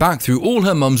she went back through all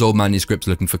her mum's old manuscripts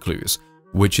looking for clues,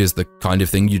 which is the kind of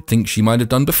thing you'd think she might have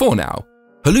done before now.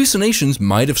 Hallucinations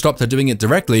might have stopped her doing it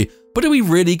directly, but are we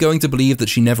really going to believe that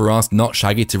she never asked Not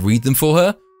Shaggy to read them for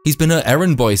her? He's been her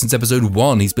errand boy since episode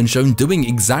 1, he's been shown doing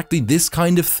exactly this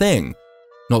kind of thing.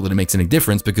 Not that it makes any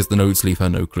difference because the notes leave her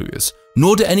no clues,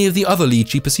 nor do any of the other leads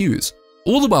she pursues.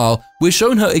 All the while, we're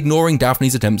shown her ignoring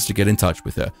Daphne's attempts to get in touch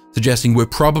with her, suggesting we're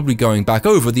probably going back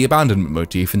over the abandonment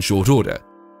motif in short order.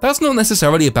 That's not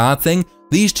necessarily a bad thing.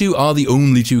 These two are the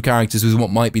only two characters with what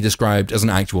might be described as an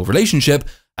actual relationship,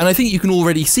 and I think you can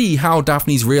already see how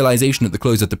Daphne's realization at the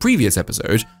close of the previous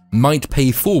episode might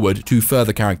pay forward to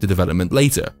further character development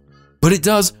later. But it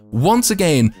does, once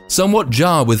again, somewhat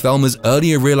jar with Velma's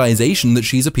earlier realization that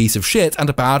she's a piece of shit and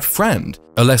a bad friend,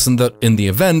 a lesson that, in the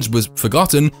event, was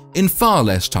forgotten in far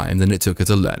less time than it took her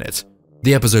to learn it.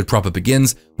 The episode proper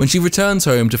begins when she returns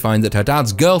home to find that her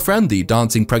dad's girlfriend, the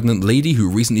dancing pregnant lady who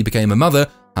recently became a mother,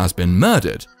 has been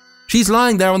murdered. She's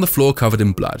lying there on the floor covered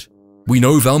in blood. We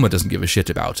know Velma doesn't give a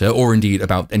shit about her, or indeed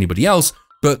about anybody else,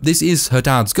 but this is her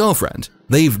dad's girlfriend.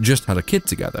 They've just had a kid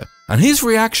together. And his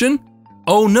reaction?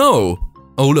 Oh no!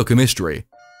 Oh look, a mystery.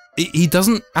 He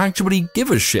doesn't actually give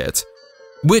a shit.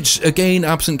 Which, again,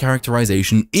 absent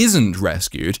characterization, isn't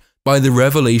rescued by the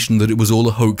revelation that it was all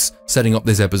a hoax setting up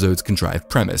this episode's contrived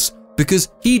premise, because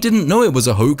he didn't know it was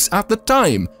a hoax at the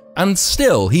time, and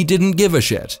still he didn't give a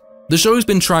shit. The show's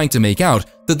been trying to make out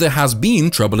that there has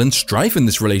been trouble and strife in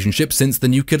this relationship since the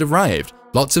new kid arrived,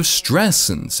 lots of stress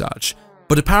and such,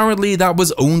 but apparently that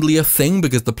was only a thing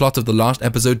because the plot of the last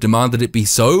episode demanded it be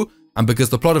so, and because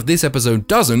the plot of this episode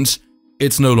doesn't,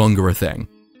 it's no longer a thing.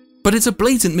 But it's a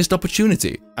blatant missed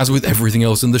opportunity, as with everything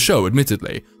else in the show,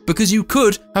 admittedly, because you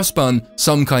could have spun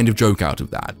some kind of joke out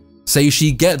of that. Say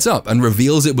she gets up and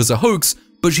reveals it was a hoax,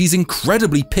 but she's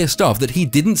incredibly pissed off that he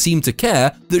didn't seem to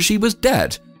care that she was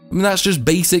dead. I mean, that's just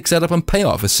basic setup and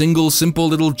payoff, a single, simple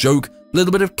little joke, a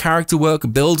little bit of character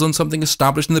work builds on something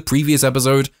established in the previous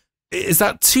episode. Is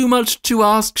that too much to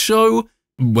ask, show?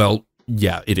 Well,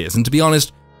 yeah, it is, and to be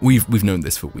honest, we've known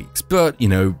this for weeks, but, you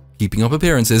know, keeping up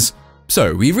appearances.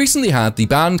 So, we recently had the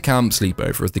band camp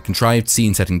sleepover as the contrived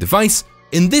scene-setting device.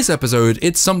 In this episode,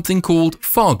 it's something called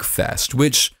Fog Fest,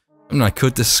 which, I mean, I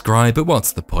could describe, but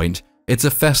what's the point? It's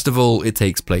a festival, it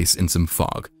takes place in some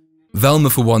fog. Velma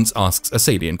for once asks a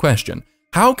salient question.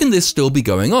 How can this still be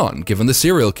going on, given the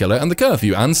serial killer and the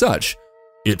curfew and such?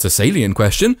 It's a salient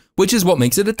question, which is what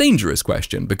makes it a dangerous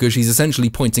question, because she's essentially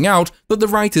pointing out that the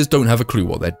writers don't have a clue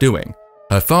what they're doing.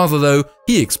 Her father, though,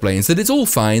 he explains that it's all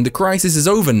fine, the crisis is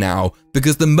over now,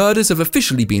 because the murders have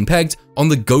officially been pegged on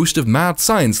the ghost of mad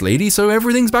science lady, so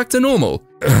everything's back to normal.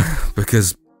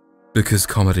 because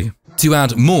comedy. To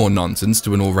add more nonsense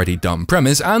to an already dumb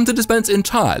premise, and to dispense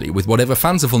entirely with whatever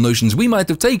fanciful notions we might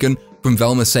have taken from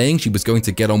Velma saying she was going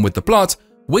to get on with the plot,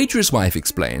 Waitress Wife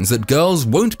explains that girls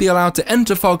won't be allowed to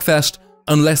enter Fogfest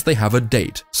unless they have a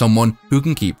date, someone who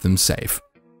can keep them safe.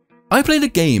 I played a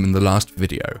game in the last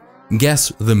video. Guess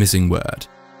the missing word.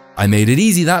 I made it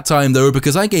easy that time though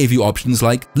because I gave you options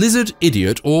like lizard,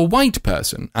 idiot, or white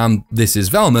person, and this is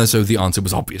Velma, so the answer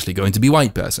was obviously going to be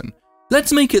white person.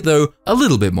 Let's make it though a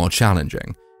little bit more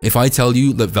challenging. If I tell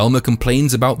you that Velma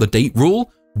complains about the date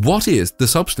rule, what is the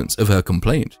substance of her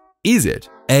complaint? Is it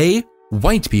A,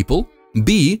 white people,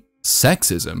 B,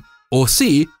 sexism, or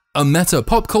C, a meta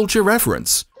pop culture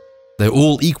reference? They're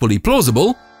all equally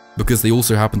plausible, because they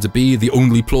also happen to be the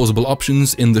only plausible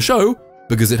options in the show,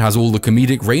 because it has all the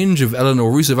comedic range of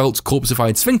Eleanor Roosevelt's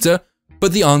corpseified sphincter,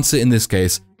 but the answer in this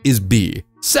case is B,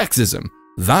 sexism.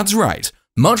 That's right.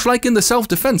 Much like in the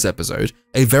self-defense episode,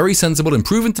 a very sensible and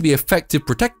proven to be effective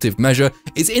protective measure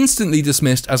is instantly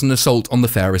dismissed as an assault on the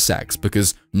fairer sex,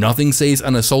 because nothing says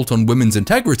an assault on women's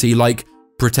integrity like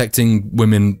protecting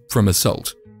women from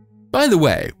assault. By the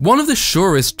way, one of the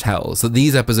surest tells that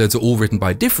these episodes are all written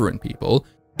by different people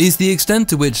is the extent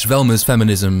to which Velma's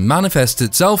feminism manifests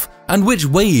itself and which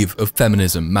wave of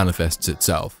feminism manifests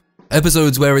itself.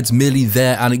 Episodes where it's merely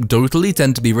there anecdotally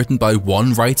tend to be written by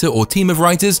one writer or team of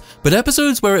writers, but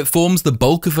episodes where it forms the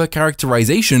bulk of her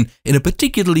characterization in a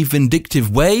particularly vindictive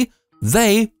way,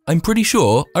 they, I'm pretty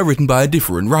sure, are written by a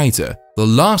different writer. The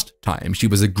last time she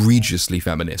was egregiously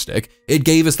feministic, it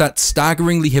gave us that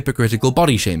staggeringly hypocritical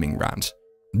body-shaming rant.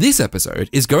 This episode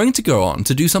is going to go on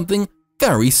to do something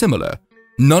very similar.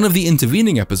 None of the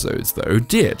intervening episodes, though,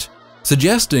 did,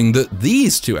 suggesting that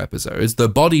these two episodes, the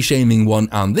body-shaming one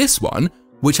and this one,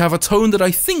 which have a tone that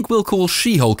I think we'll call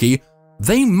she-hulky,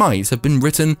 they might have been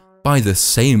written by the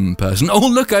same person. Oh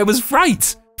look, I was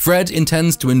right! Fred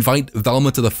intends to invite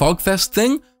Velma to the Fogfest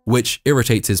thing, which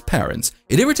irritates his parents.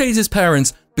 It irritates his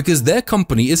parents because their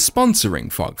company is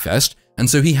sponsoring Fogfest, and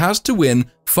so he has to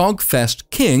win Fogfest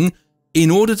King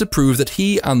in order to prove that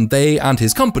he and they and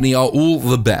his company are all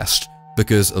the best,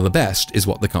 because the best is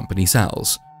what the company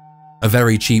sells. A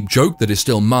very cheap joke that is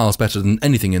still miles better than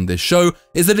anything in this show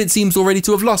is that it seems already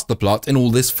to have lost the plot in all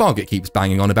this fog it keeps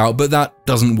banging on about, but that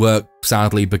doesn't work,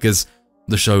 sadly, because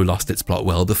the show lost its plot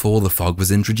well before the fog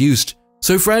was introduced.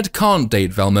 So Fred can't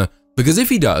date Velma, because if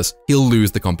he does, he'll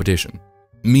lose the competition.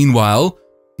 Meanwhile,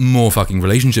 more fucking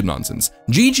relationship nonsense.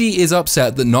 Gigi is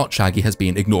upset that Not Shaggy has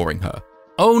been ignoring her.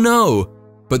 Oh no!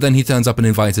 But then he turns up and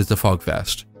invites her to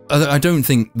Fogfest. I don't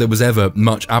think there was ever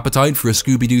much appetite for a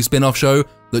Scooby-Doo spin-off show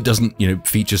that doesn't,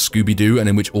 feature Scooby-Doo and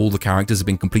in which all the characters have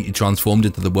been completely transformed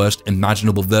into the worst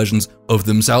imaginable versions of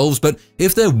themselves, but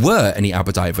if there were any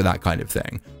appetite for that kind of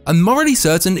thing, I'm morally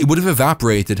certain it would have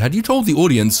evaporated had you told the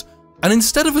audience, and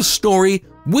instead of a story,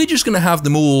 we're just gonna have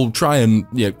them all try and,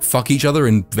 fuck each other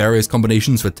in various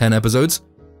combinations for 10 episodes.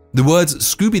 The words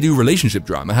Scooby-Doo relationship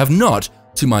drama have not,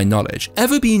 to my knowledge,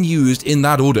 ever been used in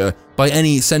that order by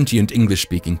any sentient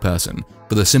English-speaking person,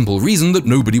 for the simple reason that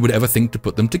nobody would ever think to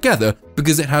put them together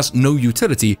because it has no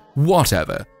utility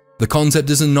whatever. The concept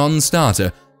is a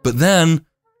non-starter, but then,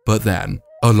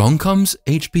 along comes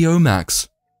HBO Max.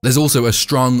 There's also a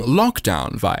strong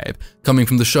lockdown vibe coming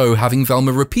from the show, having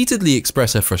Velma repeatedly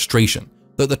express her frustration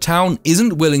that the town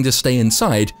isn't willing to stay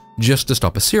inside just to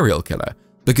stop a serial killer,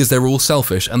 because they're all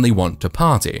selfish and they want to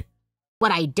party.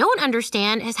 What I don't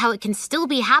understand is how it can still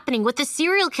be happening with the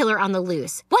serial killer on the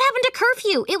loose. What happened to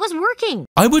curfew? It was working.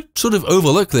 I would sort of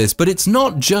overlook this, but it's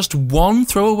not just one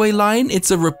throwaway line, it's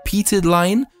a repeated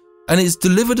line, and it's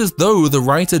delivered as though the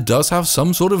writer does have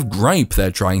some sort of gripe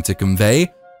they're trying to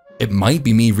convey. It might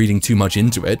be me reading too much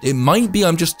into it. It might be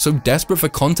I'm just so desperate for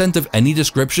content of any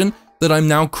description that I'm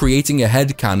now creating a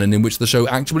headcanon in which the show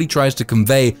actually tries to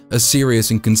convey a serious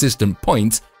and consistent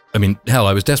point. I mean, hell,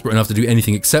 I was desperate enough to do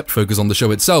anything except focus on the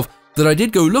show itself that I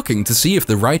did go looking to see if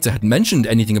the writer had mentioned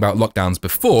anything about lockdowns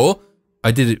before.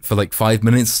 I did it for like 5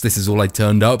 minutes, this is all I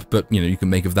turned up, but you can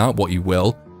make of that what you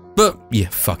will. But yeah,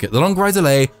 fuck it, the longer I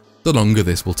delay, the longer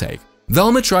this will take.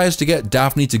 Velma tries to get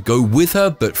Daphne to go with her,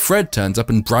 but Fred turns up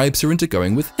and bribes her into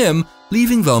going with him,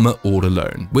 leaving Velma all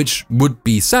alone, which would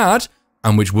be sad,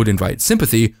 and which would invite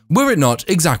sympathy were it not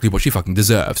exactly what she fucking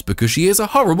deserves, because she is a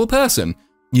horrible person.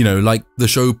 You know, like the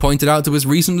show pointed out to us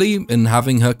recently in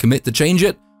having her commit to change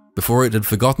it, before it had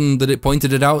forgotten that it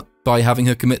pointed it out by having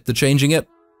her commit to changing it.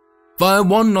 Via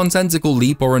one nonsensical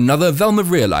leap or another, Velma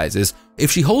realizes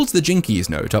if she holds the Jinkies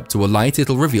note up to a light,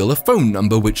 it'll reveal a phone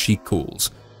number which she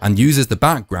calls, and uses the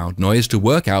background noise to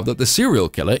work out that the serial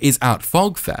killer is at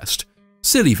Fogfest.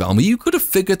 Silly Velma, you could have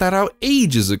figured that out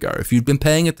ages ago if you'd been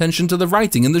paying attention to the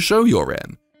writing in the show you're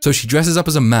in. So she dresses up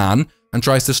as a man and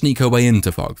tries to sneak her way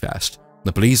into Fogfest.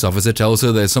 The police officer tells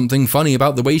her there's something funny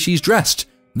about the way she's dressed.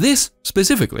 This,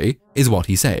 specifically, is what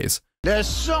he says. There's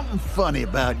something funny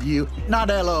about you. Not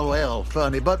LOL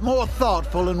funny, but more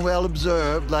thoughtful and well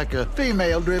observed, like a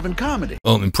female-driven comedy.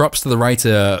 Well, and props to the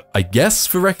writer, I guess,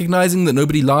 for recognizing that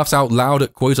nobody laughs out loud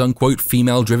at quote-unquote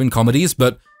female-driven comedies,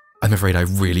 but I'm afraid I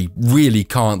really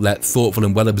can't let thoughtful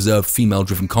and well-observed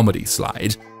female-driven comedies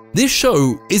slide. This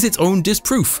show is its own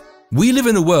disproof. We live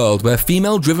in a world where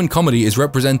female-driven comedy is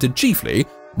represented chiefly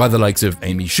by the likes of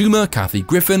Amy Schumer, Kathy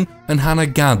Griffin, and Hannah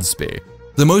Gadsby.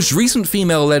 The most recent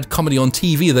female-led comedy on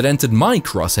TV that entered my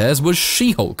crosshairs was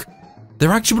She-Hulk.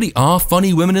 There actually are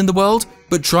funny women in the world,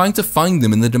 but trying to find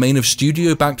them in the domain of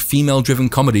studio-backed female-driven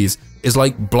comedies is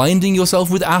like blinding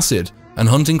yourself with acid and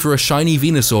hunting for a shiny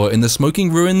Venusaur in the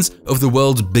smoking ruins of the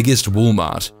world's biggest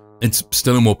Walmart. It's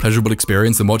still a more pleasurable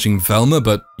experience than watching Velma,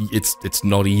 but it's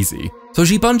not easy. So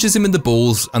she punches him in the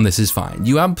balls, and this is fine.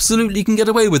 You absolutely can get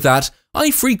away with that.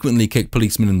 I frequently kick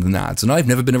policemen in the nads, and I've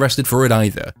never been arrested for it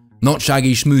either. Not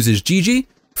Shaggy Schmooze's Gigi.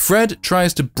 Fred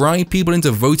tries to bribe people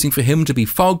into voting for him to be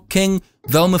Fog King.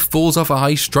 Velma falls off a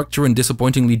high structure and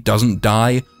disappointingly doesn't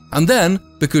die. And then,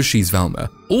 because she's Velma,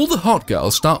 all the hot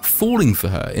girls start falling for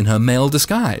her in her male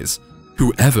disguise.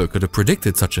 Whoever could have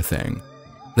predicted such a thing?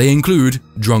 They include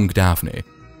drunk Daphne.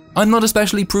 I'm not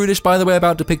especially prudish, by the way,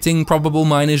 about depicting probable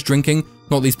minors drinking,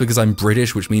 not least because I'm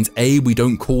British, which means A, we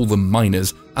don't call them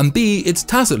minors, and B, it's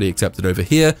tacitly accepted over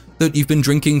here that you've been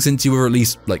drinking since you were at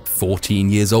least like 14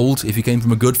 years old if you came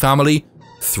from a good family,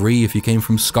 3 if you came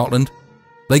from Scotland.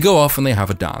 They go off and they have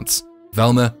a dance.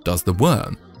 Velma does the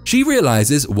worm. She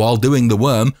realizes while doing the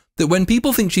worm that when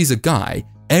people think she's a guy,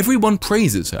 everyone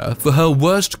praises her for her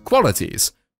worst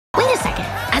qualities. Wait a second.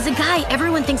 As a guy,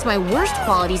 everyone thinks my worst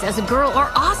qualities as a girl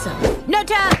are awesome. No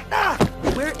doubt.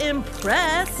 We're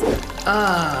impressed.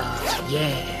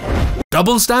 Yeah.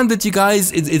 Double standards, you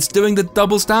guys. It's doing the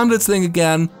double standards thing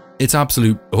again. It's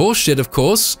absolute horseshit, of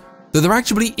course, though there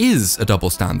actually is a double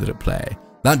standard at play.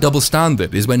 That double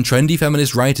standard is when trendy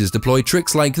feminist writers deploy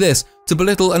tricks like this to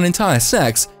belittle an entire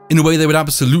sex in a way they would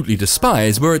absolutely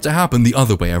despise were it to happen the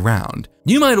other way around.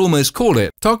 You might almost call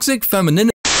it toxic femininity.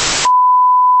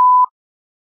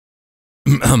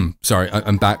 Sorry,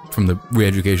 I'm back from the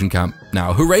re-education camp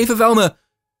now. Hooray for Velma!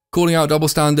 Calling out double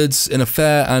standards in a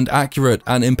fair and accurate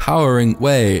and empowering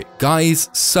way. Guys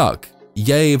suck.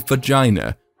 Yay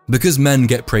vagina. Because men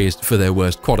get praised for their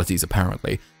worst qualities,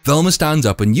 apparently, Velma stands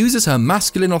up and uses her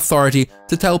masculine authority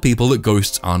to tell people that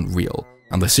ghosts aren't real,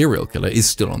 and the serial killer is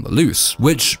still on the loose,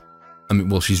 which, I mean,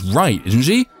 well, she's right, isn't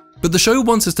she? But the show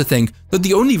wants us to think that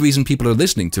the only reason people are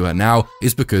listening to her now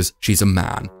is because she's a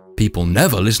man. People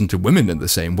never listen to women in the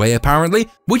same way, apparently,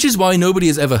 which is why nobody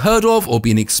has ever heard of or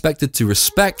been expected to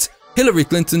respect Hillary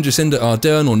Clinton, Jacinda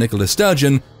Ardern, or Nicola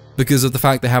Sturgeon, because of the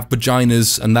fact they have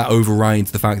vaginas, and that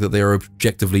overrides the fact that they are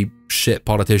objectively shit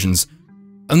politicians.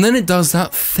 And then it does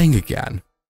that thing again.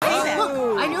 Look,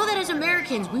 I know that as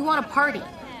Americans we want a party,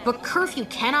 but curfew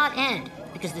cannot end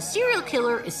because the serial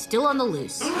killer is still on the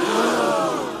loose.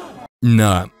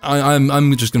 No,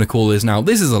 I'm just gonna call this now.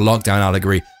 This is a lockdown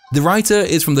allegory. The writer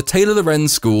is from the Taylor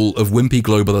Lorenz school of wimpy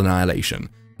global annihilation.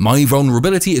 My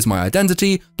vulnerability is my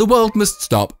identity. The world must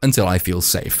stop until I feel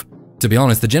safe. To be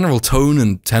honest, the general tone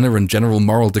and tenor and general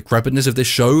moral decrepitness of this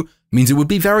show means it would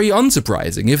be very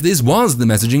unsurprising if this was the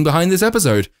messaging behind this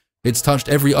episode. It's touched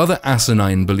every other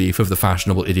asinine belief of the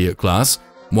fashionable idiot class.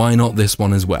 Why not this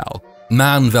one as well?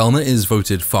 Man Velma is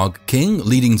voted Fog King,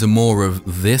 leading to more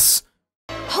of this.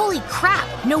 Holy crap!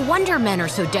 No wonder men are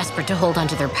so desperate to hold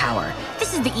onto their power.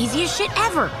 This is the easiest shit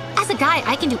ever. As a guy,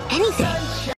 I can do anything.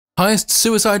 Highest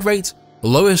suicide rate,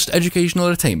 lowest educational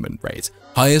attainment rate,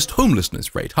 highest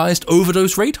homelessness rate, highest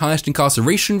overdose rate, highest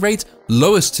incarceration rate,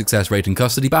 lowest success rate in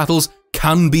custody battles,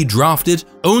 can be drafted,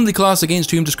 only class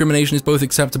against whom discrimination is both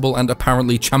acceptable and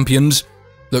apparently championed.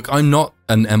 Look, I'm not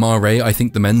an MRA, I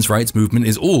think the men's rights movement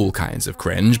is all kinds of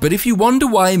cringe, but if you wonder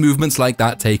why movements like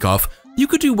that take off, you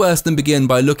could do worse than begin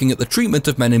by looking at the treatment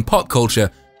of men in pop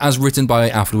culture as written by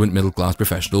affluent middle-class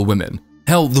professional women.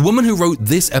 Hell, the woman who wrote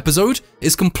this episode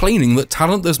is complaining that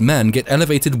talentless men get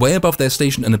elevated way above their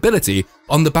station and ability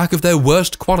on the back of their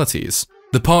worst qualities.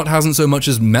 The pot hasn't so much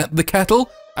as met the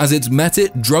kettle, as it's met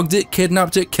it, drugged it,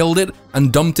 kidnapped it, killed it,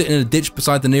 and dumped it in a ditch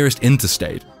beside the nearest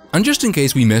interstate. And just in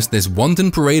case we missed this wanton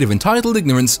parade of entitled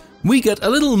ignorance, we get a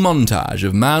little montage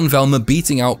of Man Velma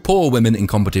beating out poor women in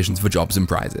competitions for jobs and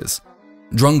prizes.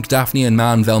 Drunk Daphne and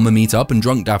Man Velma meet up, and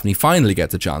drunk Daphne finally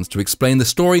gets a chance to explain the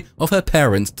story of her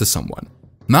parents to someone.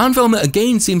 Man Velma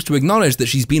again seems to acknowledge that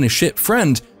she's been a shit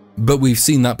friend, but we've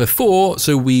seen that before,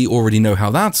 so we already know how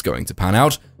that's going to pan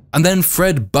out. And then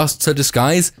Fred busts her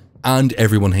disguise, and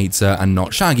everyone hates her, and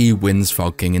Not Shaggy wins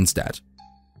Frog King instead.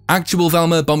 Actual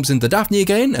Velma bumps into Daphne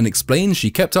again and explains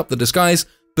she kept up the disguise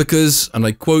because, and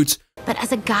I quote, "But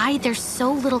as a guy, there's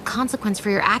so little consequence for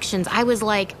your actions. I was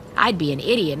like, I'd be an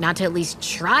idiot not to at least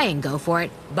try and go for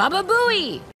it. Baba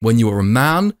booey!" When you are a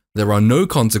man, there are no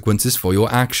consequences for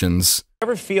your actions.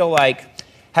 Ever feel like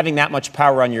having that much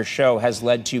power on your show has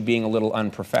led to being a little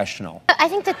unprofessional? I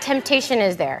think the temptation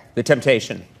is there. The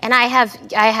temptation. And I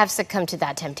have succumbed to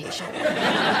that temptation.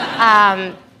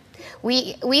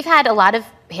 We've had a lot of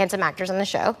handsome actors on the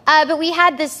show, but we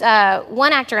had this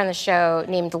one actor on the show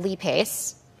named Lee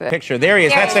Pace. Picture, there he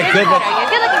is. That's a good look.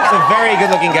 That's a very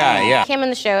good looking guy, yeah. Came on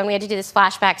the show and we had to do this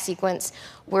flashback sequence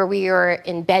where we were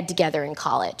in bed together in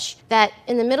college. That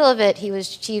in the middle of it, he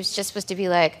was just supposed to be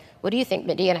like, "What do you think,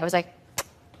 Mindy?" And I was like,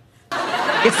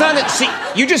 it's not that, see,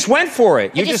 you just went for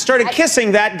it. You just started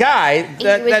kissing that guy,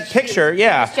 that picture,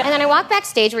 yeah. And then I walked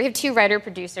backstage where we have two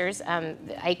writer-producers,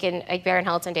 Ike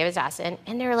Barinholtz and David Zassin,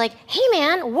 and they were like, "Hey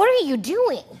man, what are you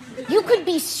doing? You could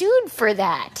be sued for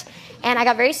that." And I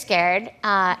got very scared,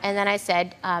 and then I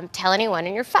said, "Tell anyone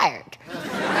and you're fired."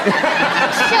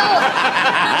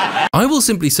 I will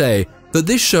simply say that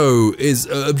this show is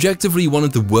objectively one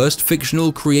of the worst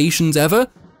fictional creations ever,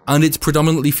 and its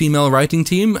predominantly female writing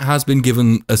team has been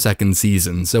given a second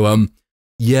season. So,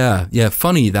 yeah,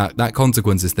 funny that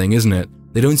consequences thing, isn't it?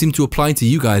 They don't seem to apply to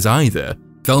you guys either.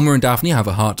 Velma and Daphne have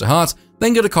a heart-to-heart,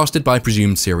 then get accosted by a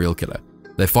presumed serial killer.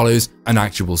 There follows an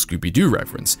actual Scooby-Doo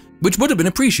reference, which would have been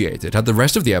appreciated had the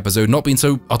rest of the episode not been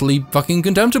so utterly fucking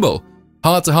contemptible.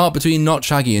 Heart-to-heart between Not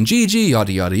Shaggy and Gigi,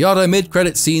 yada yada yada,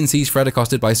 mid-credits scene sees Fred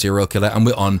accosted by serial killer, and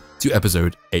we're on to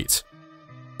episode 8.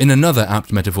 In another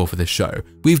apt metaphor for this show,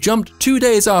 we've jumped 2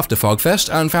 days after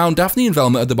Fogfest and found Daphne and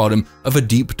Velma at the bottom of a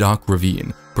deep dark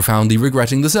ravine, profoundly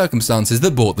regretting the circumstances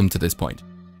that brought them to this point.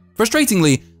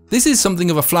 Frustratingly, this is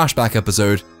something of a flashback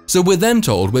episode, so we're then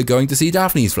told we're going to see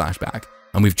Daphne's flashback,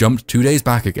 and we've jumped 2 days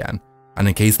back again. And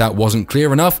in case that wasn't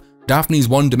clear enough, Daphne's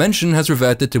one dimension has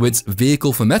reverted to its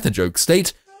vehicle for meta joke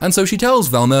state, and so she tells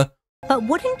Velma, "But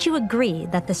wouldn't you agree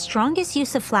that the strongest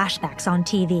use of flashbacks on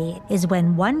TV is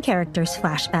when one character's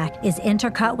flashback is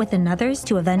intercut with another's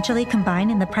to eventually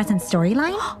combine in the present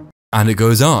storyline?" And it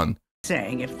goes on.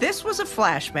 Saying if this was a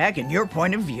flashback in your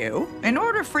point of view, in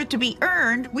order for it to be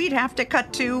earned, we'd have to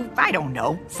cut to, I don't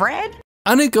know, Fred?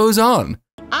 And it goes on.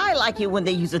 I like it when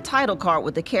they use a title card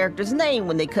with the character's name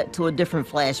when they cut to a different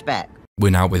flashback.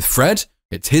 We're now with Fred.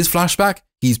 It's his flashback.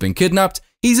 He's been kidnapped.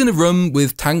 He's in a room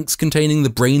with tanks containing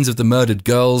the brains of the murdered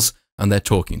girls, and they're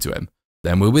talking to him.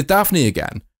 Then we're with Daphne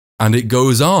again. And it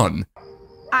goes on.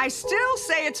 I still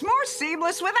say it's more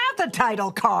seamless without the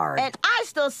title card. And I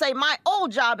still say my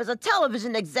old job as a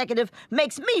television executive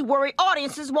makes me worry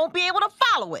audiences won't be able to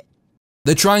follow it.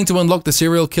 They're trying to unlock the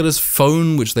serial killer's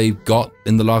phone, which they got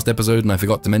in the last episode, and I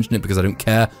forgot to mention it because I don't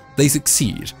care. They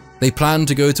succeed. They plan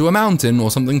to go to a mountain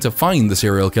or something to find the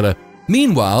serial killer.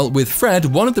 Meanwhile, with Fred,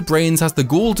 one of the brains has the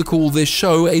gall to call this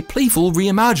show a playful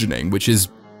reimagining, which is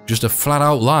just a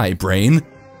flat-out lie, brain.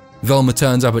 Velma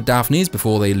turns up at Daphne's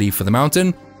before they leave for the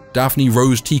mountain. Daphne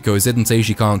Rose Tico's it and says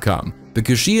she can't come,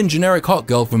 because she and generic hot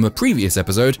girl from a previous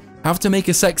episode have to make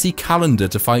a sexy calendar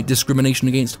to fight discrimination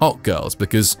against hot girls,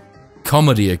 because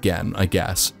comedy again, I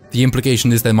guess. The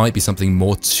implication is there might be something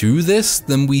more to this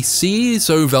than we see,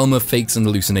 so Velma fakes an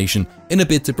hallucination in a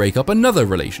bid to break up another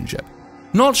relationship.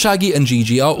 Not Shaggy and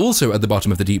Gigi are also at the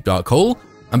bottom of the deep dark hole,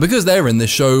 and because they're in this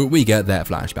show, we get their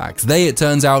flashbacks. They, it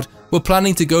turns out, were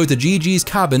planning to go to Gigi's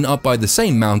cabin up by the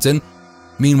same mountain.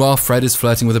 Meanwhile, Fred is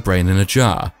flirting with a brain in a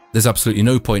jar. There's absolutely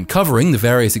no point covering the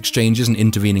various exchanges and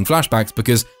intervening flashbacks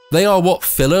because they are what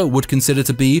filler would consider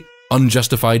to be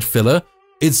unjustified filler.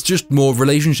 It's just more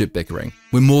relationship bickering.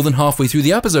 We're more than halfway through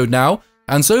the episode now,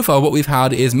 and so far what we've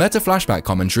had is meta flashback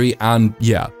commentary and,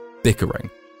 yeah,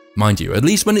 bickering. Mind you, at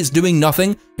least when it's doing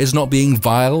nothing, it's not being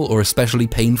vile or especially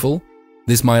painful.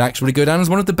 This might actually go down as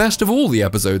one of the best of all the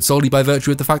episodes, solely by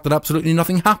virtue of the fact that absolutely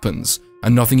nothing happens,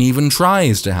 and nothing even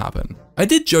tries to happen. I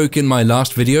did joke in my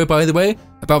last video, by the way,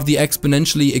 about the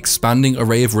exponentially expanding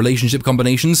array of relationship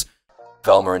combinations.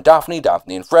 Velma and Daphne,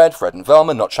 Daphne and Fred, Fred and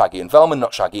Velma, not Shaggy and Velma,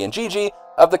 not Shaggy and Gigi.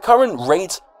 At the current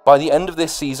rate, by the end of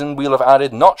this season, we'll have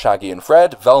added not Shaggy and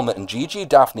Fred, Velma and Gigi,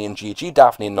 Daphne and Gigi,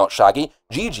 Daphne and not Shaggy,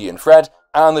 Gigi and Fred,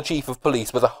 and the chief of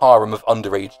police with a harem of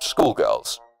underage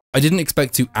schoolgirls. I didn't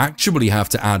expect to actually have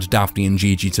to add Daphne and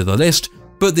Gigi to the list,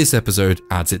 but this episode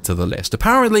adds it to the list.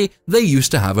 Apparently, they used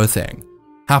to have a thing.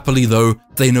 Happily though,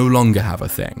 they no longer have a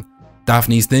thing.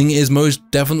 Daphne's thing is most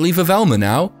definitely for Velma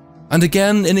now, and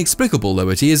again, inexplicable though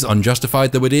it is,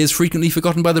 unjustified though it is, frequently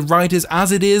forgotten by the writers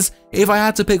as it is, if I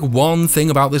had to pick one thing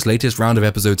about this latest round of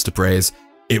episodes to praise,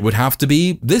 it would have to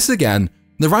be this again.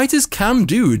 The writers can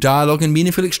do dialogue and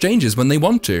meaningful exchanges when they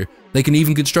want to. They can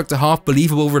even construct a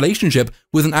half-believable relationship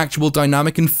with an actual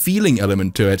dynamic and feeling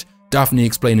element to it. Daphne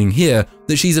explaining here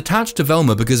that she's attached to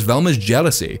Velma because Velma's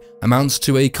jealousy amounts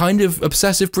to a kind of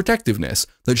obsessive protectiveness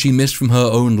that she missed from her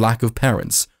own lack of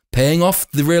parents, paying off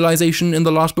the realization in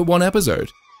the last but one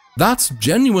episode. That's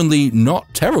genuinely not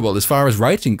terrible as far as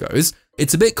writing goes.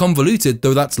 It's a bit convoluted,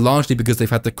 though that's largely because they've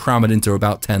had to cram it into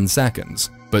about 10 seconds.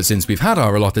 But since we've had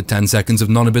our allotted 10 seconds of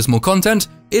non-abysmal content,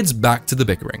 it's back to the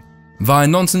bickering. Via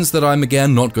nonsense that I'm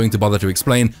again not going to bother to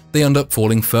explain, they end up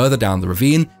falling further down the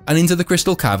ravine and into the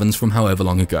crystal caverns from however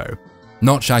long ago.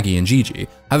 Not Shaggy and Gigi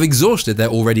have exhausted their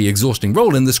already exhausting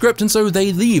role in the script, and so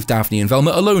they leave Daphne and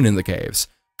Velma alone in the caves.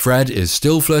 Fred is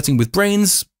still flirting with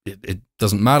Brains, it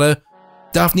doesn't matter.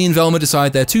 Daphne and Velma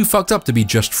decide they're too fucked up to be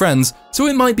just friends, so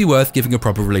it might be worth giving a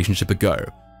proper relationship a go.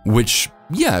 Which,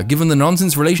 yeah, given the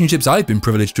nonsense relationships I've been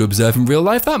privileged to observe in real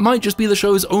life, that might just be the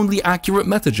show's only accurate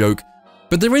meta-joke.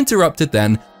 But they're interrupted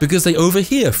then because they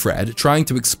overhear Fred trying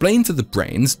to explain to the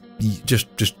Brains,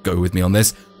 just go with me on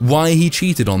this, why he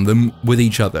cheated on them with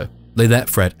each other. They let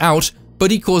Fred out,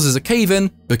 but he causes a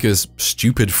cave-in because,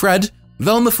 stupid Fred,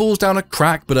 Velma falls down a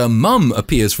crack but her mum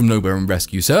appears from nowhere and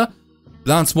rescues her.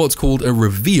 That's what's called a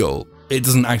reveal. It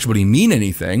doesn't actually mean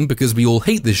anything because we all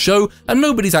hate this show and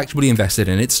nobody's actually invested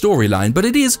in its storyline, but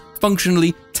it is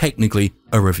functionally, technically,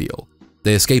 a reveal.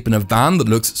 They escape in a van that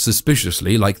looks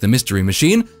suspiciously like the Mystery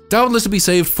Machine, doubtless to be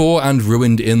saved for and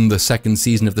ruined in the second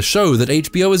season of the show that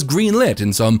HBO has greenlit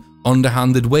in some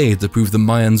underhanded way to prove the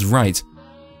Mayans right.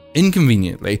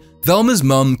 Inconveniently, Velma's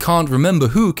mum can't remember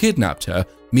who kidnapped her,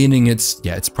 meaning it's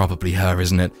probably her,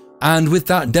 isn't it? And with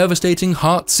that devastating,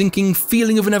 heart-sinking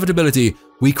feeling of inevitability,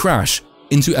 we crash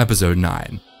into episode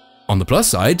 9. On the plus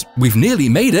side, we've nearly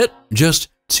made it, just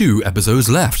 2 episodes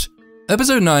left.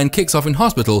 Episode 9 kicks off in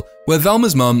hospital, where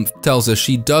Velma's mum tells us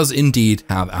she does indeed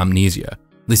have amnesia.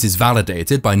 This is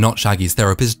validated by Not Shaggy's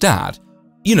therapist dad.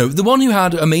 You know, the one who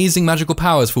had amazing magical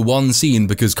powers for one scene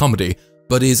because comedy,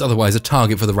 but is otherwise a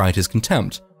target for the writer's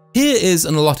contempt. Here is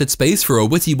an allotted space for a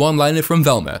witty one-liner from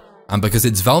Velma, and because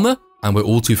it's Velma, and we're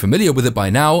all too familiar with it by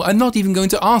now, I'm not even going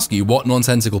to ask you what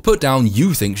nonsensical put-down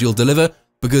you think she'll deliver,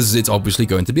 because it's obviously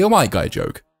going to be a white guy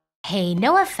joke. Hey,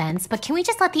 no offense, but can we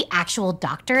just let the actual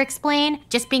doctor explain?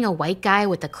 Just being a white guy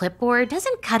with a clipboard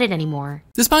doesn't cut it anymore.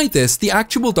 Despite this, the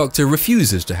actual doctor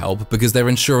refuses to help because their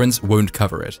insurance won't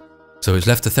cover it. So it's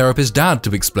left to therapist dad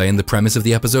to explain the premise of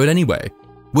the episode anyway,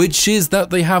 which is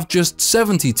that they have just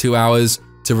 72 hours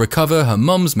to recover her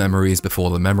mum's memories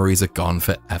before the memories are gone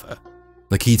forever.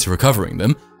 The key to recovering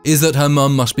them is that her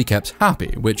mum must be kept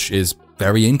happy, which is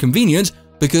very inconvenient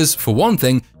because, for one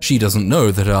thing, she doesn't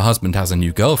know that her husband has a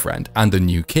new girlfriend and a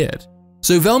new kid.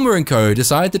 So Velma and co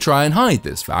decide to try and hide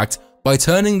this fact by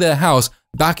turning their house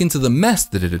back into the mess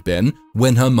that it had been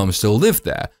when her mum still lived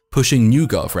there, pushing new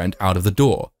girlfriend out of the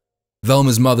door.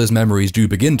 Velma's mother's memories do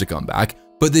begin to come back,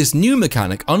 but this new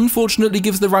mechanic unfortunately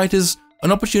gives the writers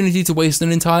an opportunity to waste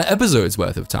an entire episode's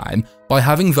worth of time by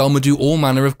having Velma do all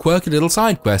manner of quirky little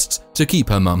side quests to keep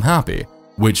her mum happy,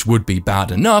 which would be bad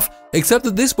enough, except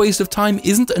that this waste of time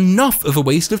isn't enough of a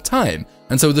waste of time,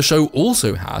 and so the show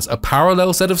also has a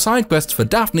parallel set of side quests for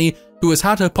Daphne, who has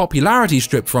had her popularity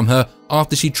stripped from her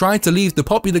after she tried to leave the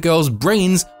popular girl's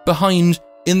brains behind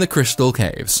in the Crystal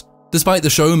Caves. Despite the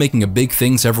show making a big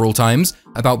thing several times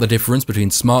about the difference between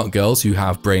smart girls who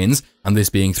have brains, and this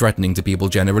being threatening to people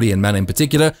generally and men in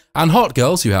particular, and hot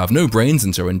girls who have no brains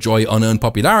and so enjoy unearned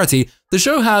popularity, the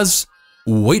show has,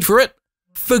 wait for it,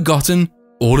 forgotten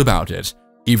all about it,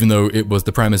 even though it was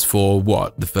the premise for,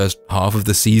 the first half of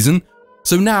the season?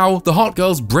 So now, the hot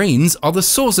girls' brains are the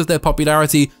source of their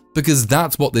popularity because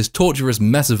that's what this torturous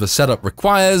mess of a setup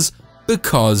requires,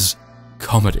 because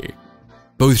comedy.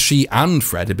 Both she and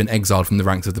Fred have been exiled from the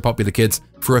ranks of the popular kids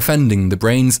for offending the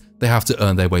brains they have to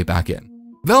earn their way back in.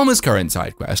 Velma's current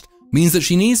side quest means that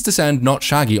she needs to send Not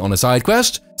Shaggy on a side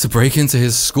quest to break into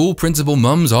his school principal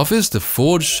mum's office to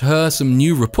forge her some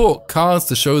new report cards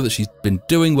to show that she's been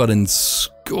doing well in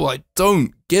school. I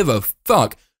don't give a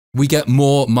fuck. We get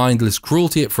more mindless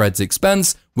cruelty at Fred's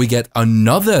expense. We get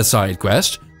another side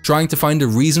quest trying to find a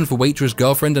reason for Waitress'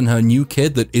 girlfriend and her new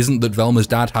kid that isn't that Velma's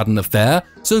dad had an affair,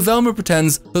 so Velma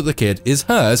pretends that the kid is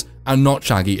hers and Not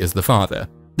Shaggy is the father.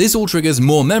 This all triggers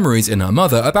more memories in her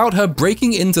mother about her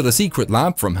breaking into the secret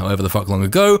lab from however the fuck long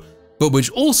ago, but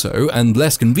which also, and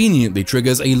less conveniently,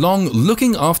 triggers a long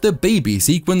looking after baby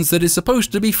sequence that is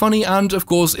supposed to be funny, and of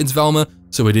course it's Velma,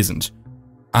 so it isn't.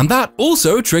 And that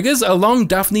also triggers a long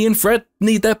Daphne and Fred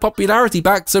need their popularity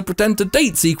back, so pretend to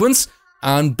date sequence,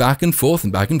 and back and forth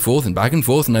and back and forth and back and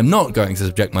forth, and I'm not going to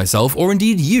subject myself, or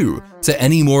indeed you, to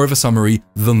any more of a summary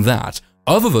than that,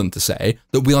 other than to say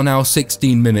that we are now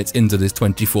 16 minutes into this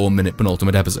 24-minute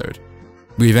penultimate episode.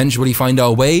 We eventually find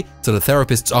our way to the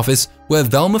therapist's office, where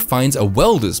Velma finds a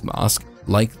welder's mask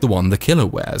like the one the killer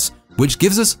wears, which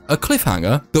gives us a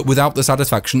cliffhanger, but without the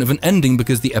satisfaction of an ending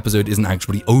because the episode isn't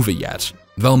actually over yet.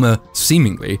 Velma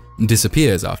seemingly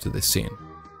disappears after this scene.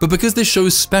 But because this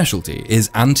show's specialty is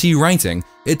anti-writing,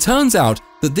 it turns out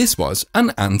that this was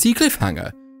an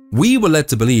anti-cliffhanger. We were led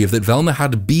to believe that Velma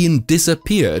had been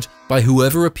disappeared by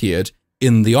whoever appeared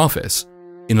in the office.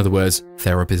 In other words,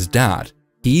 therapist's dad.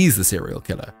 He's the serial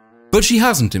killer. But she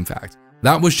hasn't, in fact.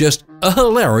 That was just a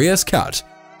hilarious cut.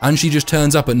 And she just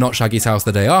turns up at Not Shaggy's house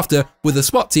the day after with a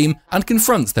SWAT team and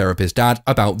confronts therapist's dad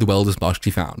about the welder's mask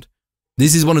she found.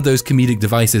 This is one of those comedic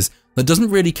devices that doesn't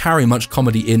really carry much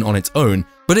comedy in on its own,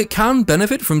 but it can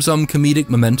benefit from some comedic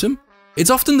momentum. It's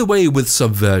often the way with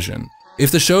subversion.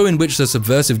 If the show in which the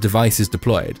subversive device is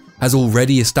deployed has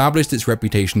already established its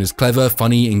reputation as clever,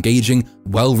 funny, engaging,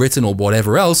 well-written, or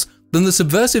whatever else, then the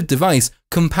subversive device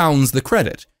compounds the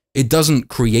credit. It doesn't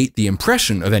create the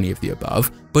impression of any of the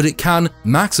above, but it can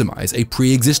maximize a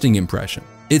pre-existing impression.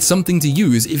 It's something to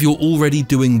use if you're already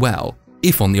doing well.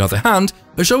 If, on the other hand,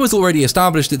 a show has already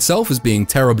established itself as being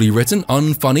terribly written,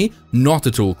 unfunny, not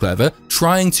at all clever,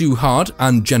 trying too hard,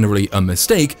 and generally a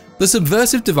mistake, the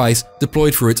subversive device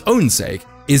deployed for its own sake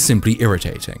is simply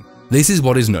irritating. This is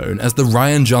what is known as the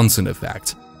Rian Johnson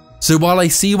effect. So while I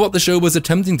see what the show was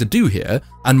attempting to do here,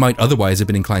 and might otherwise have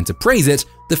been inclined to praise it,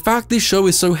 the fact this show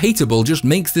is so hateable just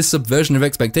makes this subversion of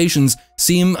expectations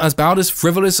seem about as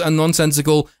frivolous and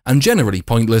nonsensical and generally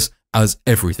pointless as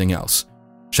everything else.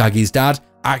 Shaggy's dad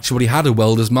actually had a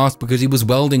welder's mask because he was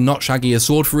welding Not Shaggy a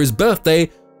sword for his birthday,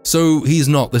 so he's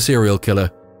not the serial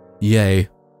killer. Yay,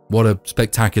 what a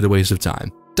spectacular waste of time.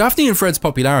 Daphne and Fred's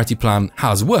popularity plan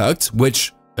has worked,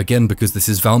 which, again because this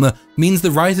is Velma, means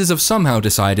the writers have somehow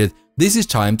decided this is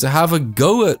time to have a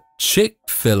go at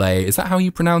Chick-fil-A. Is that how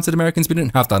you pronounce it, Americans? We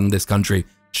don't have that in this country.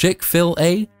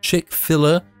 Chick-fil-A?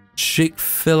 Chick-fil-A?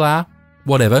 Chick-fil-A?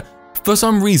 Whatever. For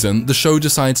some reason, the show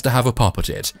decides to have a pop at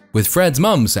it, with Fred's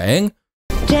mum saying,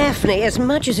 Daphne, as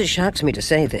much as it shocks me to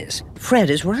say this, Fred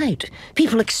is right.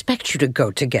 People expect you to go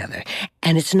together,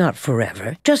 and it's not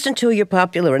forever, just until you're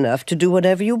popular enough to do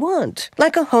whatever you want,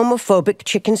 like a homophobic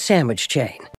chicken sandwich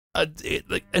chain.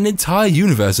 An entire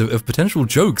universe of potential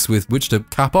jokes with which to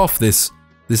cap off this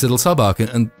little sub-arc,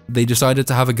 and they decided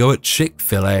to have a go at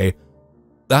Chick-fil-A.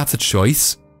 That's a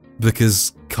choice,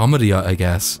 because comedy, I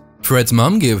guess. Fred's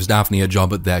mum gives Daphne a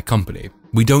job at their company.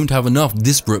 We don't have enough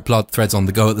disparate plot threads on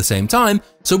the go at the same time,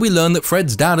 so we learn that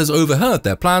Fred's dad has overheard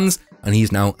their plans, and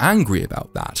he's now angry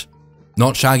about that.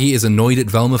 Not Shaggy is annoyed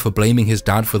at Velma for blaming his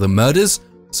dad for the murders,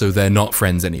 so they're not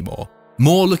friends anymore.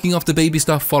 More looking after baby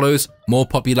stuff follows, more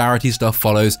popularity stuff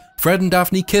follows, Fred and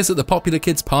Daphne kiss at the popular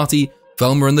kids' party,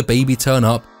 Velma and the baby turn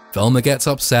up, Velma gets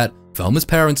upset, Velma's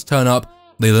parents turn up,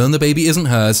 they learn the baby isn't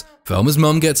hers, Velma's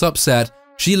mum gets upset,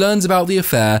 she learns about the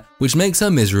affair, which makes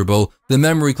her miserable, the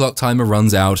memory clock timer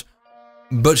runs out,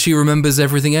 but she remembers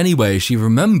everything anyway. She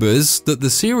remembers that the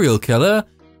serial killer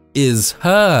is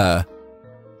her.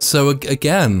 So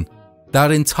again,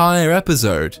 that entire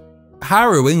episode,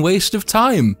 harrowing waste of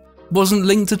time, wasn't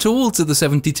linked at all to the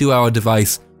 72-hour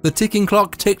device. The ticking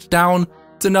clock ticked down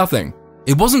to nothing.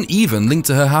 It wasn't even linked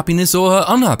to her happiness or her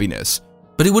unhappiness.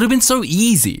 But it would have been so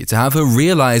easy to have her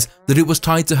realize that it was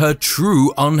tied to her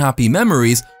true unhappy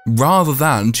memories rather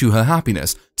than to her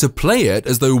happiness, to play it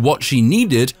as though what she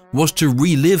needed was to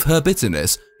relive her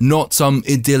bitterness, not some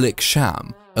idyllic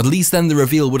sham. At least then the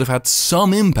reveal would have had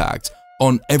some impact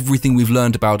on everything we've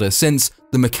learned about her since,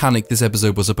 the mechanic this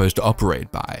episode was supposed to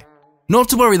operate by. Not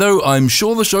to worry though, I'm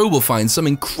sure the show will find some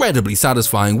incredibly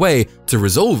satisfying way to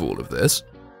resolve all of this.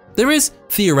 There is,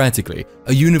 theoretically,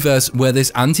 a universe where this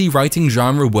anti-writing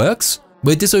genre works,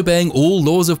 where disobeying all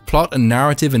laws of plot and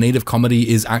narrative in aid of comedy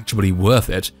is actually worth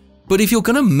it. But if you're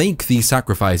gonna make these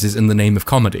sacrifices in the name of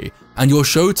comedy, and your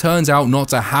show turns out not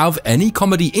to have any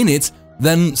comedy in it,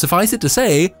 then suffice it to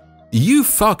say, you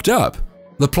fucked up.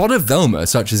 The plot of Velma,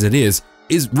 such as it is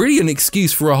really an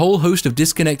excuse for a whole host of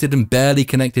disconnected and barely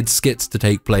connected skits to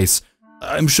take place.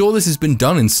 I'm sure this has been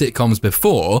done in sitcoms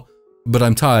before, but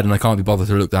I'm tired and I can't be bothered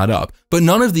to look that up. But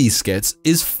none of these skits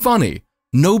is funny.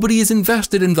 Nobody is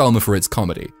invested in Velma for its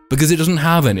comedy, because it doesn't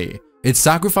have any. It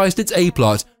sacrificed its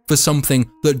A-plot for something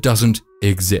that doesn't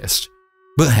exist.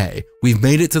 But hey, we've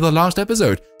made it to the last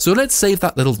episode, so let's save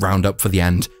that little roundup for the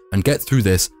end and get through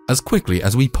this as quickly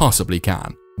as we possibly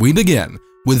can. We begin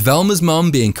with Velma's mum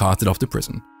being carted off to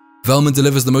prison. Velma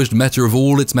delivers the most meta of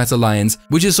all its meta lines,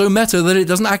 which is so meta that it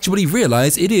doesn't actually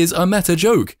realize it is a meta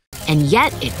joke. And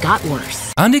yet it got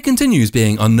worse. And it continues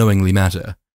being unknowingly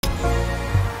meta.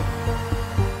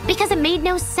 Because it made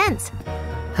no sense.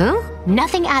 Huh?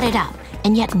 Nothing added up,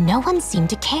 and yet no one seemed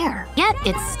to care. Yet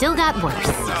it still got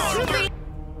worse.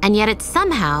 And yet it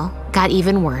somehow got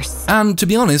even worse. And to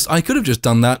be honest, I could have just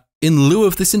done that in lieu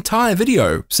of this entire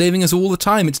video, saving us all the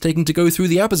time it's taken to go through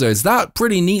the episodes. That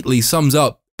pretty neatly sums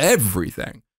up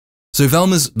everything. So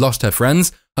Velma's lost her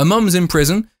friends, her mum's in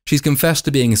prison, she's confessed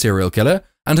to being a serial killer,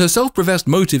 and her self-professed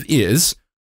motive is...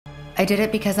 I did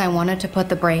it because I wanted to put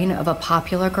the brain of a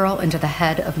popular girl into the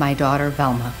head of my daughter,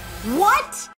 Velma.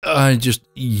 What? Okay,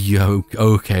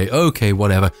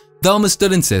 whatever. Velma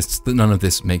still insists that none of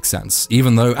this makes sense,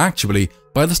 even though actually,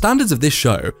 by the standards of this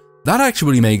show, that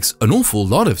actually makes an awful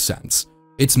lot of sense.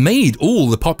 It's made all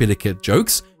the popular kid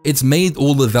jokes, it's made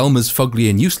all the Velma's fugly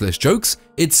and useless jokes,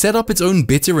 it's set up its own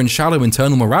bitter and shallow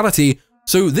internal morality,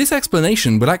 so this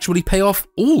explanation would actually pay off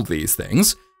all these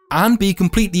things, and be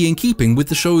completely in keeping with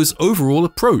the show's overall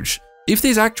approach. If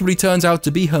this actually turns out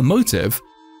to be her motive,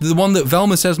 the one that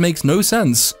Velma says makes no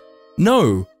sense,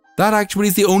 no, that actually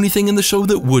is the only thing in the show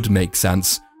that would make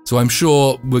sense, so I'm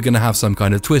sure we're gonna have some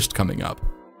kind of twist coming up.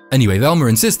 Anyway, Velma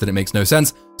insists that it makes no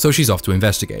sense, so she's off to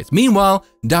investigate. Meanwhile,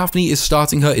 Daphne is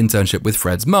starting her internship with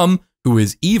Fred's mum, who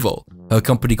is evil. Her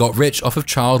company got rich off of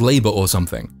child labor or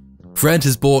something. Fred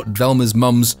has bought Velma's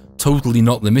mum's Totally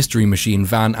Not the Mystery Machine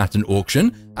van at an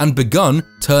auction and begun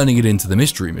turning it into the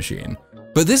Mystery Machine.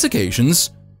 But this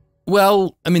occasions,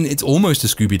 well, I mean, it's almost a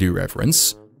Scooby-Doo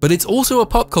reference, but it's also a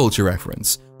pop culture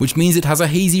reference, which means it has a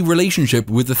hazy relationship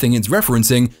with the thing it's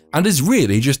referencing and is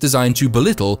really just designed to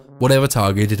belittle whatever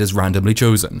target it has randomly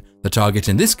chosen, the target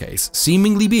in this case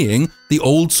seemingly being the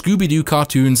old Scooby-Doo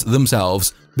cartoons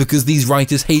themselves, because these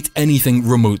writers hate anything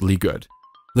remotely good.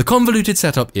 The convoluted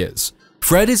setup is,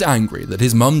 Fred is angry that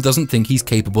his mum doesn't think he's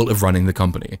capable of running the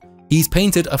company. He's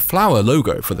painted a flower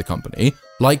logo for the company,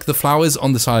 like the flowers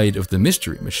on the side of the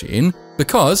Mystery Machine,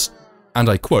 because, and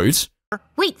I quote,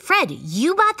 Wait, Fred,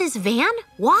 you bought this van?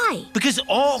 Why? Because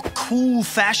all cool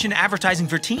fashion advertising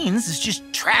for teens is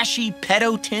just trashy,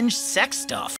 pedo-tinged sex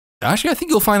stuff. Actually, I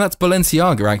think you'll find that's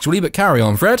Balenciaga actually, but carry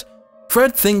on, Fred.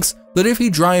 Fred thinks that if he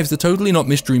drives the Totally Not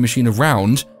Mystery Machine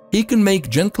around, he can make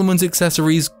gentlemen's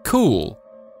accessories cool.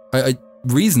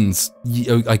 Reasons,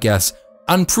 I guess,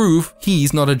 and prove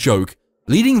he's not a joke,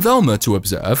 leading Velma to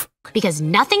observe, because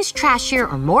nothing's trashier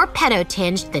or more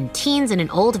pedo-tinged than teens in an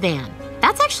old van.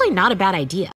 That's actually not a bad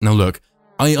idea. Now look,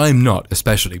 I'm not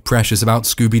especially precious about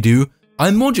Scooby-Doo.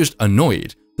 I'm more just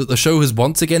annoyed that the show has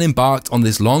once again embarked on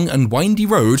this long and windy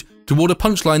road toward a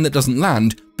punchline that doesn't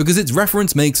land because its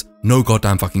reference makes no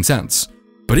goddamn fucking sense.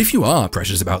 But if you are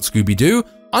precious about Scooby-Doo,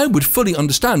 I would fully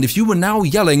understand if you were now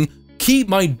yelling, "Keep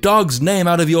my dog's name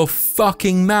out of your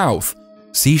fucking mouth."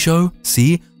 See, show?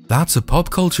 See? That's a pop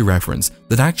culture reference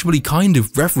that actually kind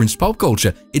of referenced pop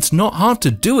culture. It's not hard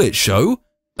to do it, show.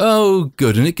 Oh,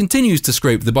 good, and it continues to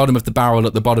scrape the bottom of the barrel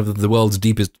at the bottom of the world's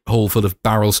deepest hole full of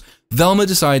barrels. Velma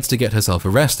decides to get herself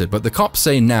arrested, but the cops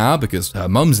say nah because her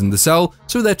mum's in the cell,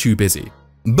 so they're too busy.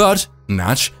 But,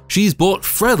 natch, she's brought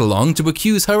Fred along to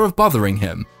accuse her of bothering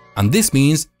him, and this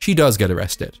means she does get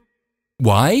arrested.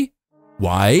 Why?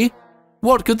 Why?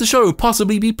 What could the show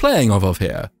possibly be playing off of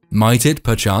here? Might it,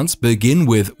 perchance, begin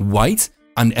with white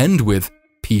and end with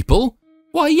people?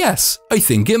 Why yes, I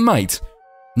think it might.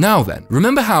 Now then,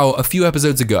 remember how, a few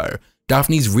episodes ago,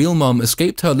 Daphne's real mum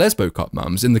escaped her lesbo cop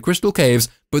mums in the Crystal Caves,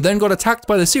 but then got attacked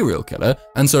by the serial killer,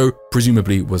 and so,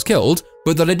 presumably, was killed,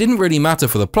 but that it didn't really matter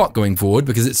for the plot going forward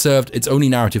because it served its only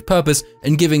narrative purpose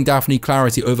in giving Daphne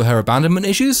clarity over her abandonment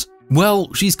issues?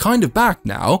 Well, she's kind of back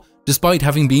now, despite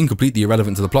having been completely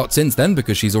irrelevant to the plot since then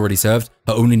because she's already served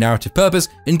her only narrative purpose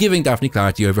in giving Daphne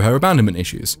clarity over her abandonment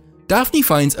issues. Daphne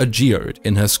finds a geode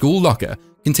in her school locker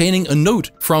containing a note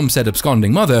from said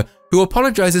absconding mother who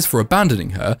apologizes for abandoning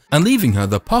her and leaving her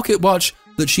the pocket watch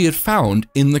that she had found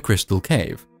in the crystal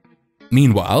cave.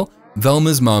 Meanwhile,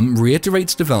 Velma's mum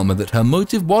reiterates to Velma that her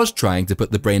motive was trying to put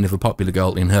the brain of a popular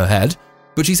girl in her head,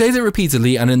 but she says it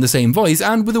repeatedly and in the same voice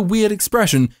and with a weird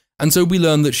expression, and so we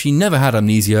learn that she never had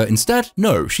amnesia. Instead,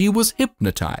 no, she was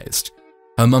hypnotized.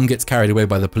 Her mum gets carried away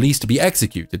by the police to be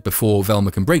executed before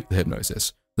Velma can break the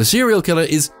hypnosis. The serial killer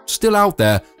is still out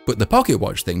there, but the pocket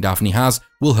watch thing Daphne has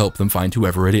will help them find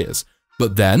whoever it is.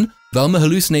 But then, Velma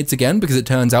hallucinates again because it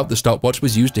turns out the stopwatch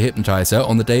was used to hypnotize her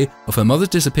on the day of her mother's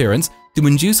disappearance to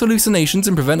induce hallucinations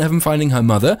and prevent her from finding her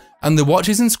mother, and the watch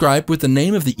is inscribed with the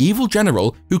name of the evil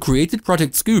general who created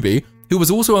Project Scooby, who was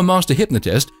also a master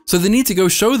hypnotist, so they need to go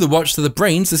show the watch to the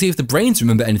brains to see if the brains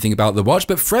remember anything about the watch,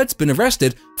 but Fred's been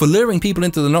arrested for luring people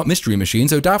into the not mystery machine,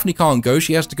 so Daphne can't go,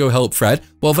 she has to go help Fred,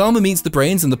 while Velma meets the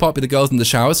brains and the popular girls in the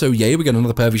shower, so yay, we get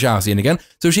another pervy shower scene again.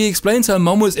 So she explains her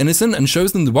mom was innocent and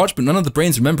shows them the watch, but none of the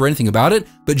brains remember anything about it,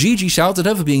 but Gigi shouts at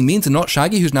her for being mean to Not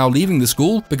Shaggy, who's now leaving the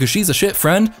school because she's a shit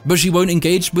friend, but she won't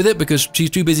engage with it because she's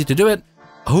too busy to do it.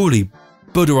 Holy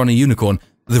Buddha on a unicorn,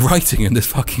 the writing in this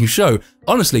fucking show,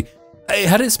 honestly,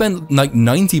 had it spent like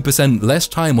 90% less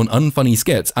time on unfunny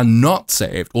skits and not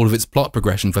saved all of its plot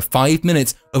progression for 5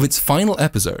 minutes of its final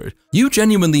episode, you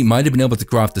genuinely might have been able to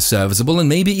craft a serviceable and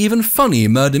maybe even funny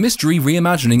murder mystery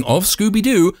reimagining of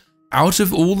Scooby-Doo out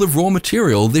of all the raw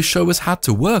material this show has had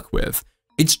to work with.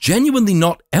 It's genuinely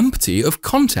not empty of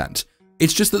content.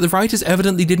 It's just that the writers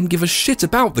evidently didn't give a shit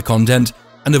about the content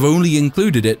and have only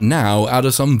included it now out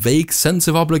of some vague sense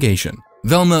of obligation.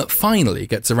 Velma finally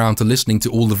gets around to listening to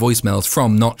all the voicemails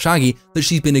from Not Shaggy that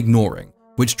she's been ignoring,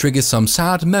 which triggers some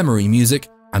sad memory music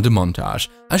and a montage,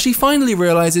 as she finally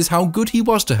realizes how good he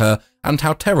was to her and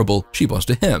how terrible she was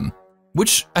to him.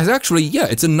 Which is actually, yeah,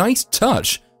 it's a nice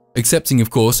touch, excepting of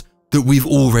course that we've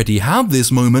already had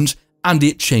this moment and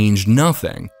it changed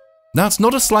nothing. That's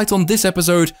not a slight on this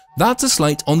episode, that's a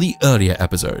slight on the earlier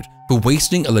episode, for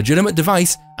wasting a legitimate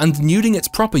device and denuding its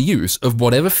proper use of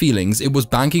whatever feelings it was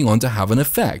banking on to have an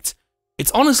effect.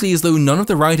 It's honestly as though none of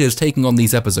the writers taking on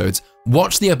these episodes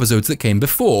watched the episodes that came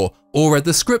before, or read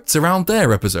the scripts around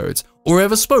their episodes, or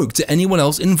ever spoke to anyone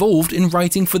else involved in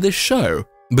writing for this show.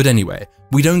 But anyway,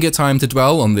 we don't get time to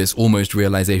dwell on this almost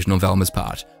realization on Velma's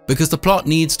part, because the plot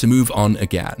needs to move on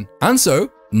again. And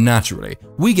so, naturally,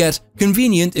 we get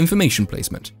convenient information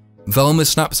placement. Velma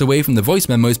snaps away from the voice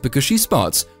memos because she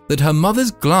spots that her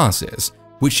mother's glasses,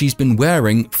 which she's been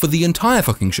wearing for the entire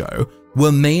fucking show,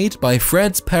 were made by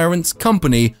Fred's parents'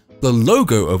 company, the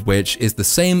logo of which is the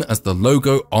same as the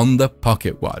logo on the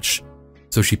pocket watch.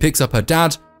 So she picks up her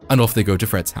dad and off they go to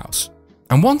Fred's house.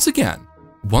 And once again,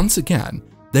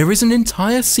 there is an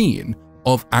entire scene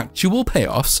of actual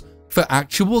payoffs for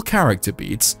actual character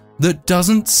beats that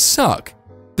doesn't suck,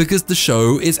 because the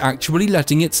show is actually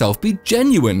letting itself be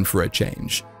genuine for a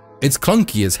change. It's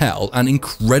clunky as hell and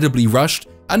incredibly rushed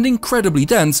and incredibly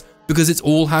dense because it's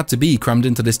all had to be crammed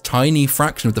into this tiny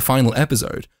fraction of the final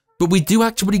episode, but we do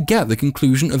actually get the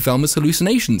conclusion of Velma's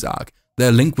hallucinations arc,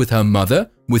 their link with her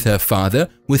mother, with her father,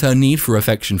 with her need for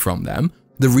affection from them,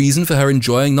 the reason for her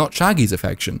enjoying Not Shaggy's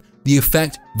affection, the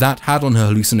effect that had on her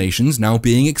hallucinations now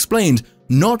being explained,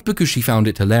 not because she found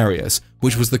it hilarious,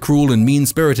 which was the cruel and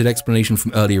mean-spirited explanation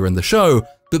from earlier in the show,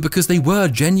 but because they were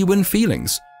genuine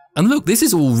feelings. And look, this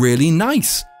is all really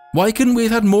nice. Why couldn't we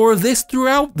have had more of this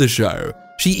throughout the show?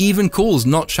 She even calls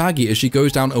Not Shaggy as she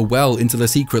goes down a well into the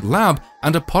secret lab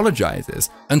and apologizes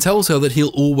and tells her that he'll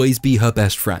always be her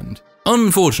best friend.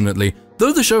 Unfortunately,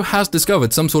 though the show has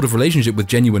discovered some sort of relationship with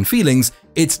genuine feelings,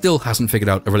 it still hasn't figured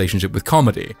out a relationship with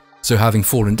comedy. So having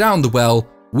fallen down the well,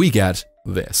 we get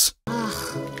this.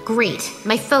 Ugh, great,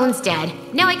 my phone's dead.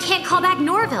 Now I can't call back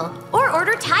Norville or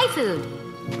order Thai food.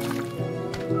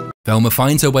 Velma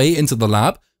finds her way into the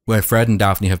lab where Fred and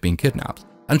Daphne have been kidnapped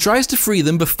and tries to free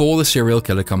them before the serial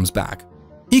killer comes back.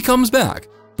 He comes back,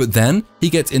 but then he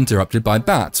gets interrupted by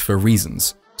bats for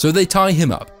reasons, so they tie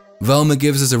him up. Velma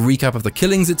gives us a recap of the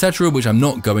killings, etc., which I'm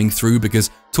not going through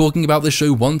because talking about the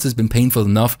show once has been painful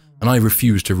enough and I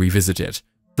refuse to revisit it.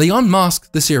 They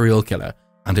unmask the serial killer,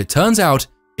 and it turns out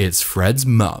it's Fred's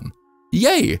mum.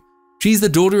 Yay! She's the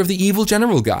daughter of the evil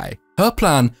general guy. Her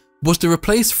plan was to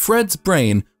replace Fred's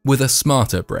brain with a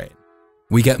smarter brain.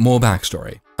 We get more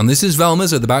backstory, and this is Velma,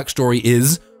 so the backstory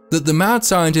is that the mad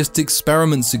scientist's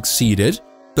experiment succeeded,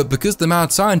 but because the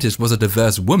mad scientist was a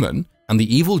diverse woman and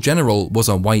the evil general was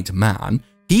a white man,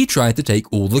 he tried to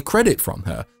take all the credit from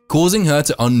her, causing her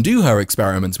to undo her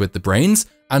experiments with the brains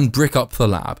and brick up the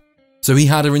lab. So he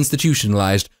had her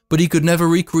institutionalized, but he could never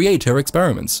recreate her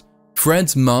experiments.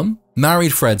 Fred's mum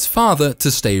married Fred's father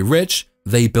to stay rich,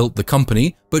 they built the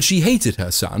company, but she hated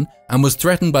her son and was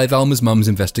threatened by Velma's mum's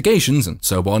investigations, and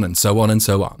so on and so on and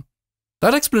so on.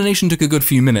 That explanation took a good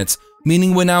few minutes,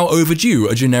 meaning we're now overdue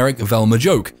a generic Velma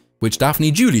joke, which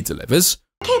Daphne Julie delivers.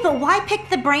 Okay, but why pick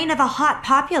the brain of a hot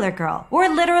popular girl? We're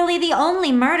literally the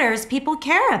only murders people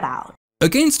care about.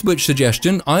 Against which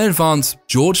suggestion, I advance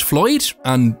George Floyd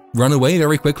and run away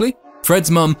very quickly.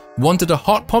 Fred's mum wanted a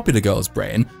hot popular girl's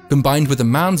brain combined with a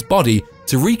man's body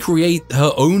to recreate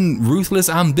her own ruthless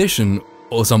ambition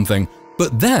or something,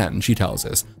 but then she tells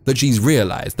us that she's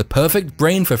realized the perfect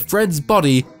brain for Fred's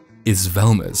body is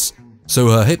Velma's. So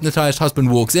her hypnotized husband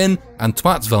walks in and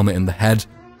twats Velma in the head,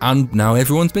 and now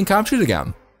everyone's been captured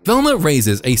again. Velma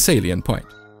raises a salient point.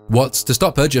 What's to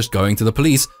stop her just going to the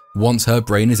police once her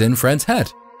brain is in Fred's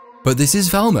head? But this is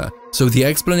Velma, so the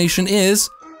explanation is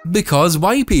because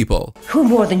white people. Who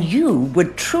more than you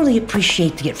would truly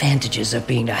appreciate the advantages of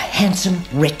being a handsome,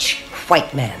 rich,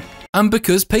 white man? And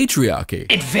because patriarchy.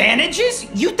 Advantages?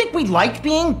 You think we like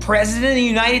being president of the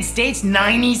United States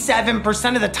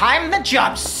 97% of the time? That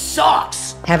job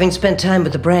sucks! Having spent time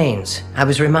with the brains, I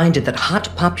was reminded that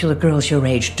hot, popular girls your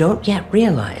age don't yet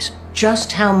realize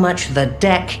just how much the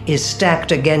deck is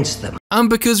stacked against them. And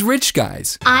because rich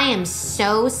guys. I am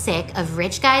so sick of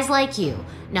rich guys like you,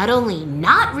 not only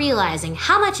not realizing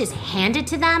how much is handed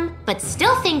to them, but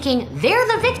still thinking they're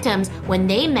the victims when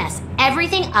they mess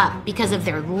everything up because of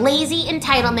their lazy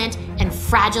entitlement and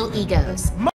fragile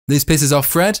egos. This pisses off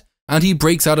Fred, and he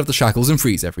breaks out of the shackles and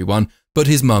frees everyone, but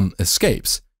his mum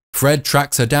escapes. Fred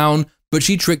tracks her down, but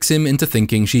she tricks him into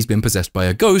thinking she's been possessed by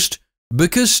a ghost,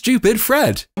 because stupid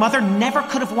Fred. Mother never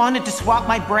could have wanted to swap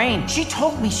my brain. She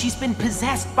told me she's been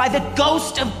possessed by the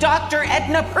ghost of Dr.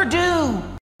 Edna Purdue.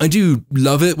 I do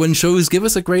love it when shows give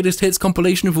us a greatest hits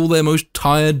compilation of all their most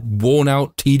tired, worn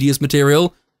out, tedious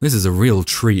material. This is a real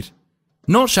treat.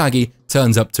 Not Shaggy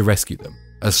turns up to rescue them.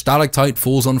 A stalactite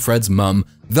falls on Fred's mum.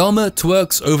 Velma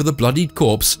twerks over the bloodied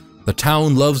corpse. The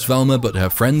town loves Velma, but her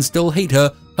friends still hate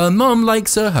her. Her mum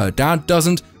likes her dad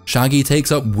doesn't. Shaggy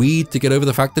takes up weed to get over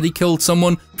the fact that he killed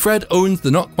someone. Fred owns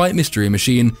the Not Quite Mystery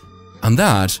Machine. And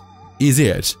that is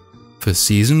it for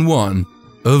season 1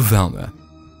 of Velma.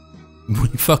 We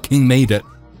fucking made it.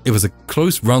 It was a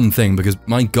close run thing because,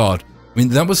 my god, I mean,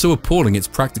 that was so appalling it's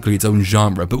practically its own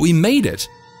genre, but we made it.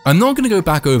 I'm not going to go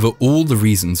back over all the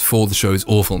reasons for the show's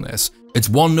awfulness. It's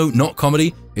one-note not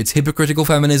comedy, it's hypocritical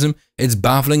feminism, its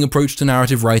baffling approach to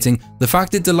narrative writing, the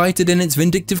fact it delighted in its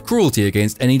vindictive cruelty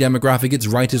against any demographic its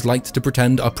writers liked to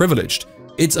pretend are privileged,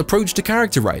 its approach to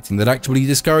character writing that actually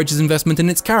discourages investment in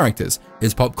its characters,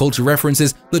 its pop culture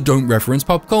references that don't reference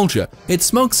pop culture, its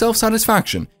smug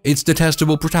self-satisfaction, its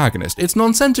detestable protagonist, its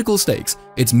nonsensical stakes,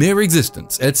 its mere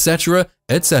existence, etc.,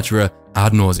 etc.,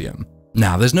 ad nauseum.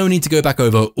 Now, there's no need to go back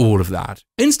over all of that.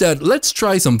 Instead, let's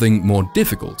try something more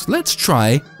difficult. Let's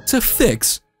try to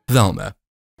fix Velma.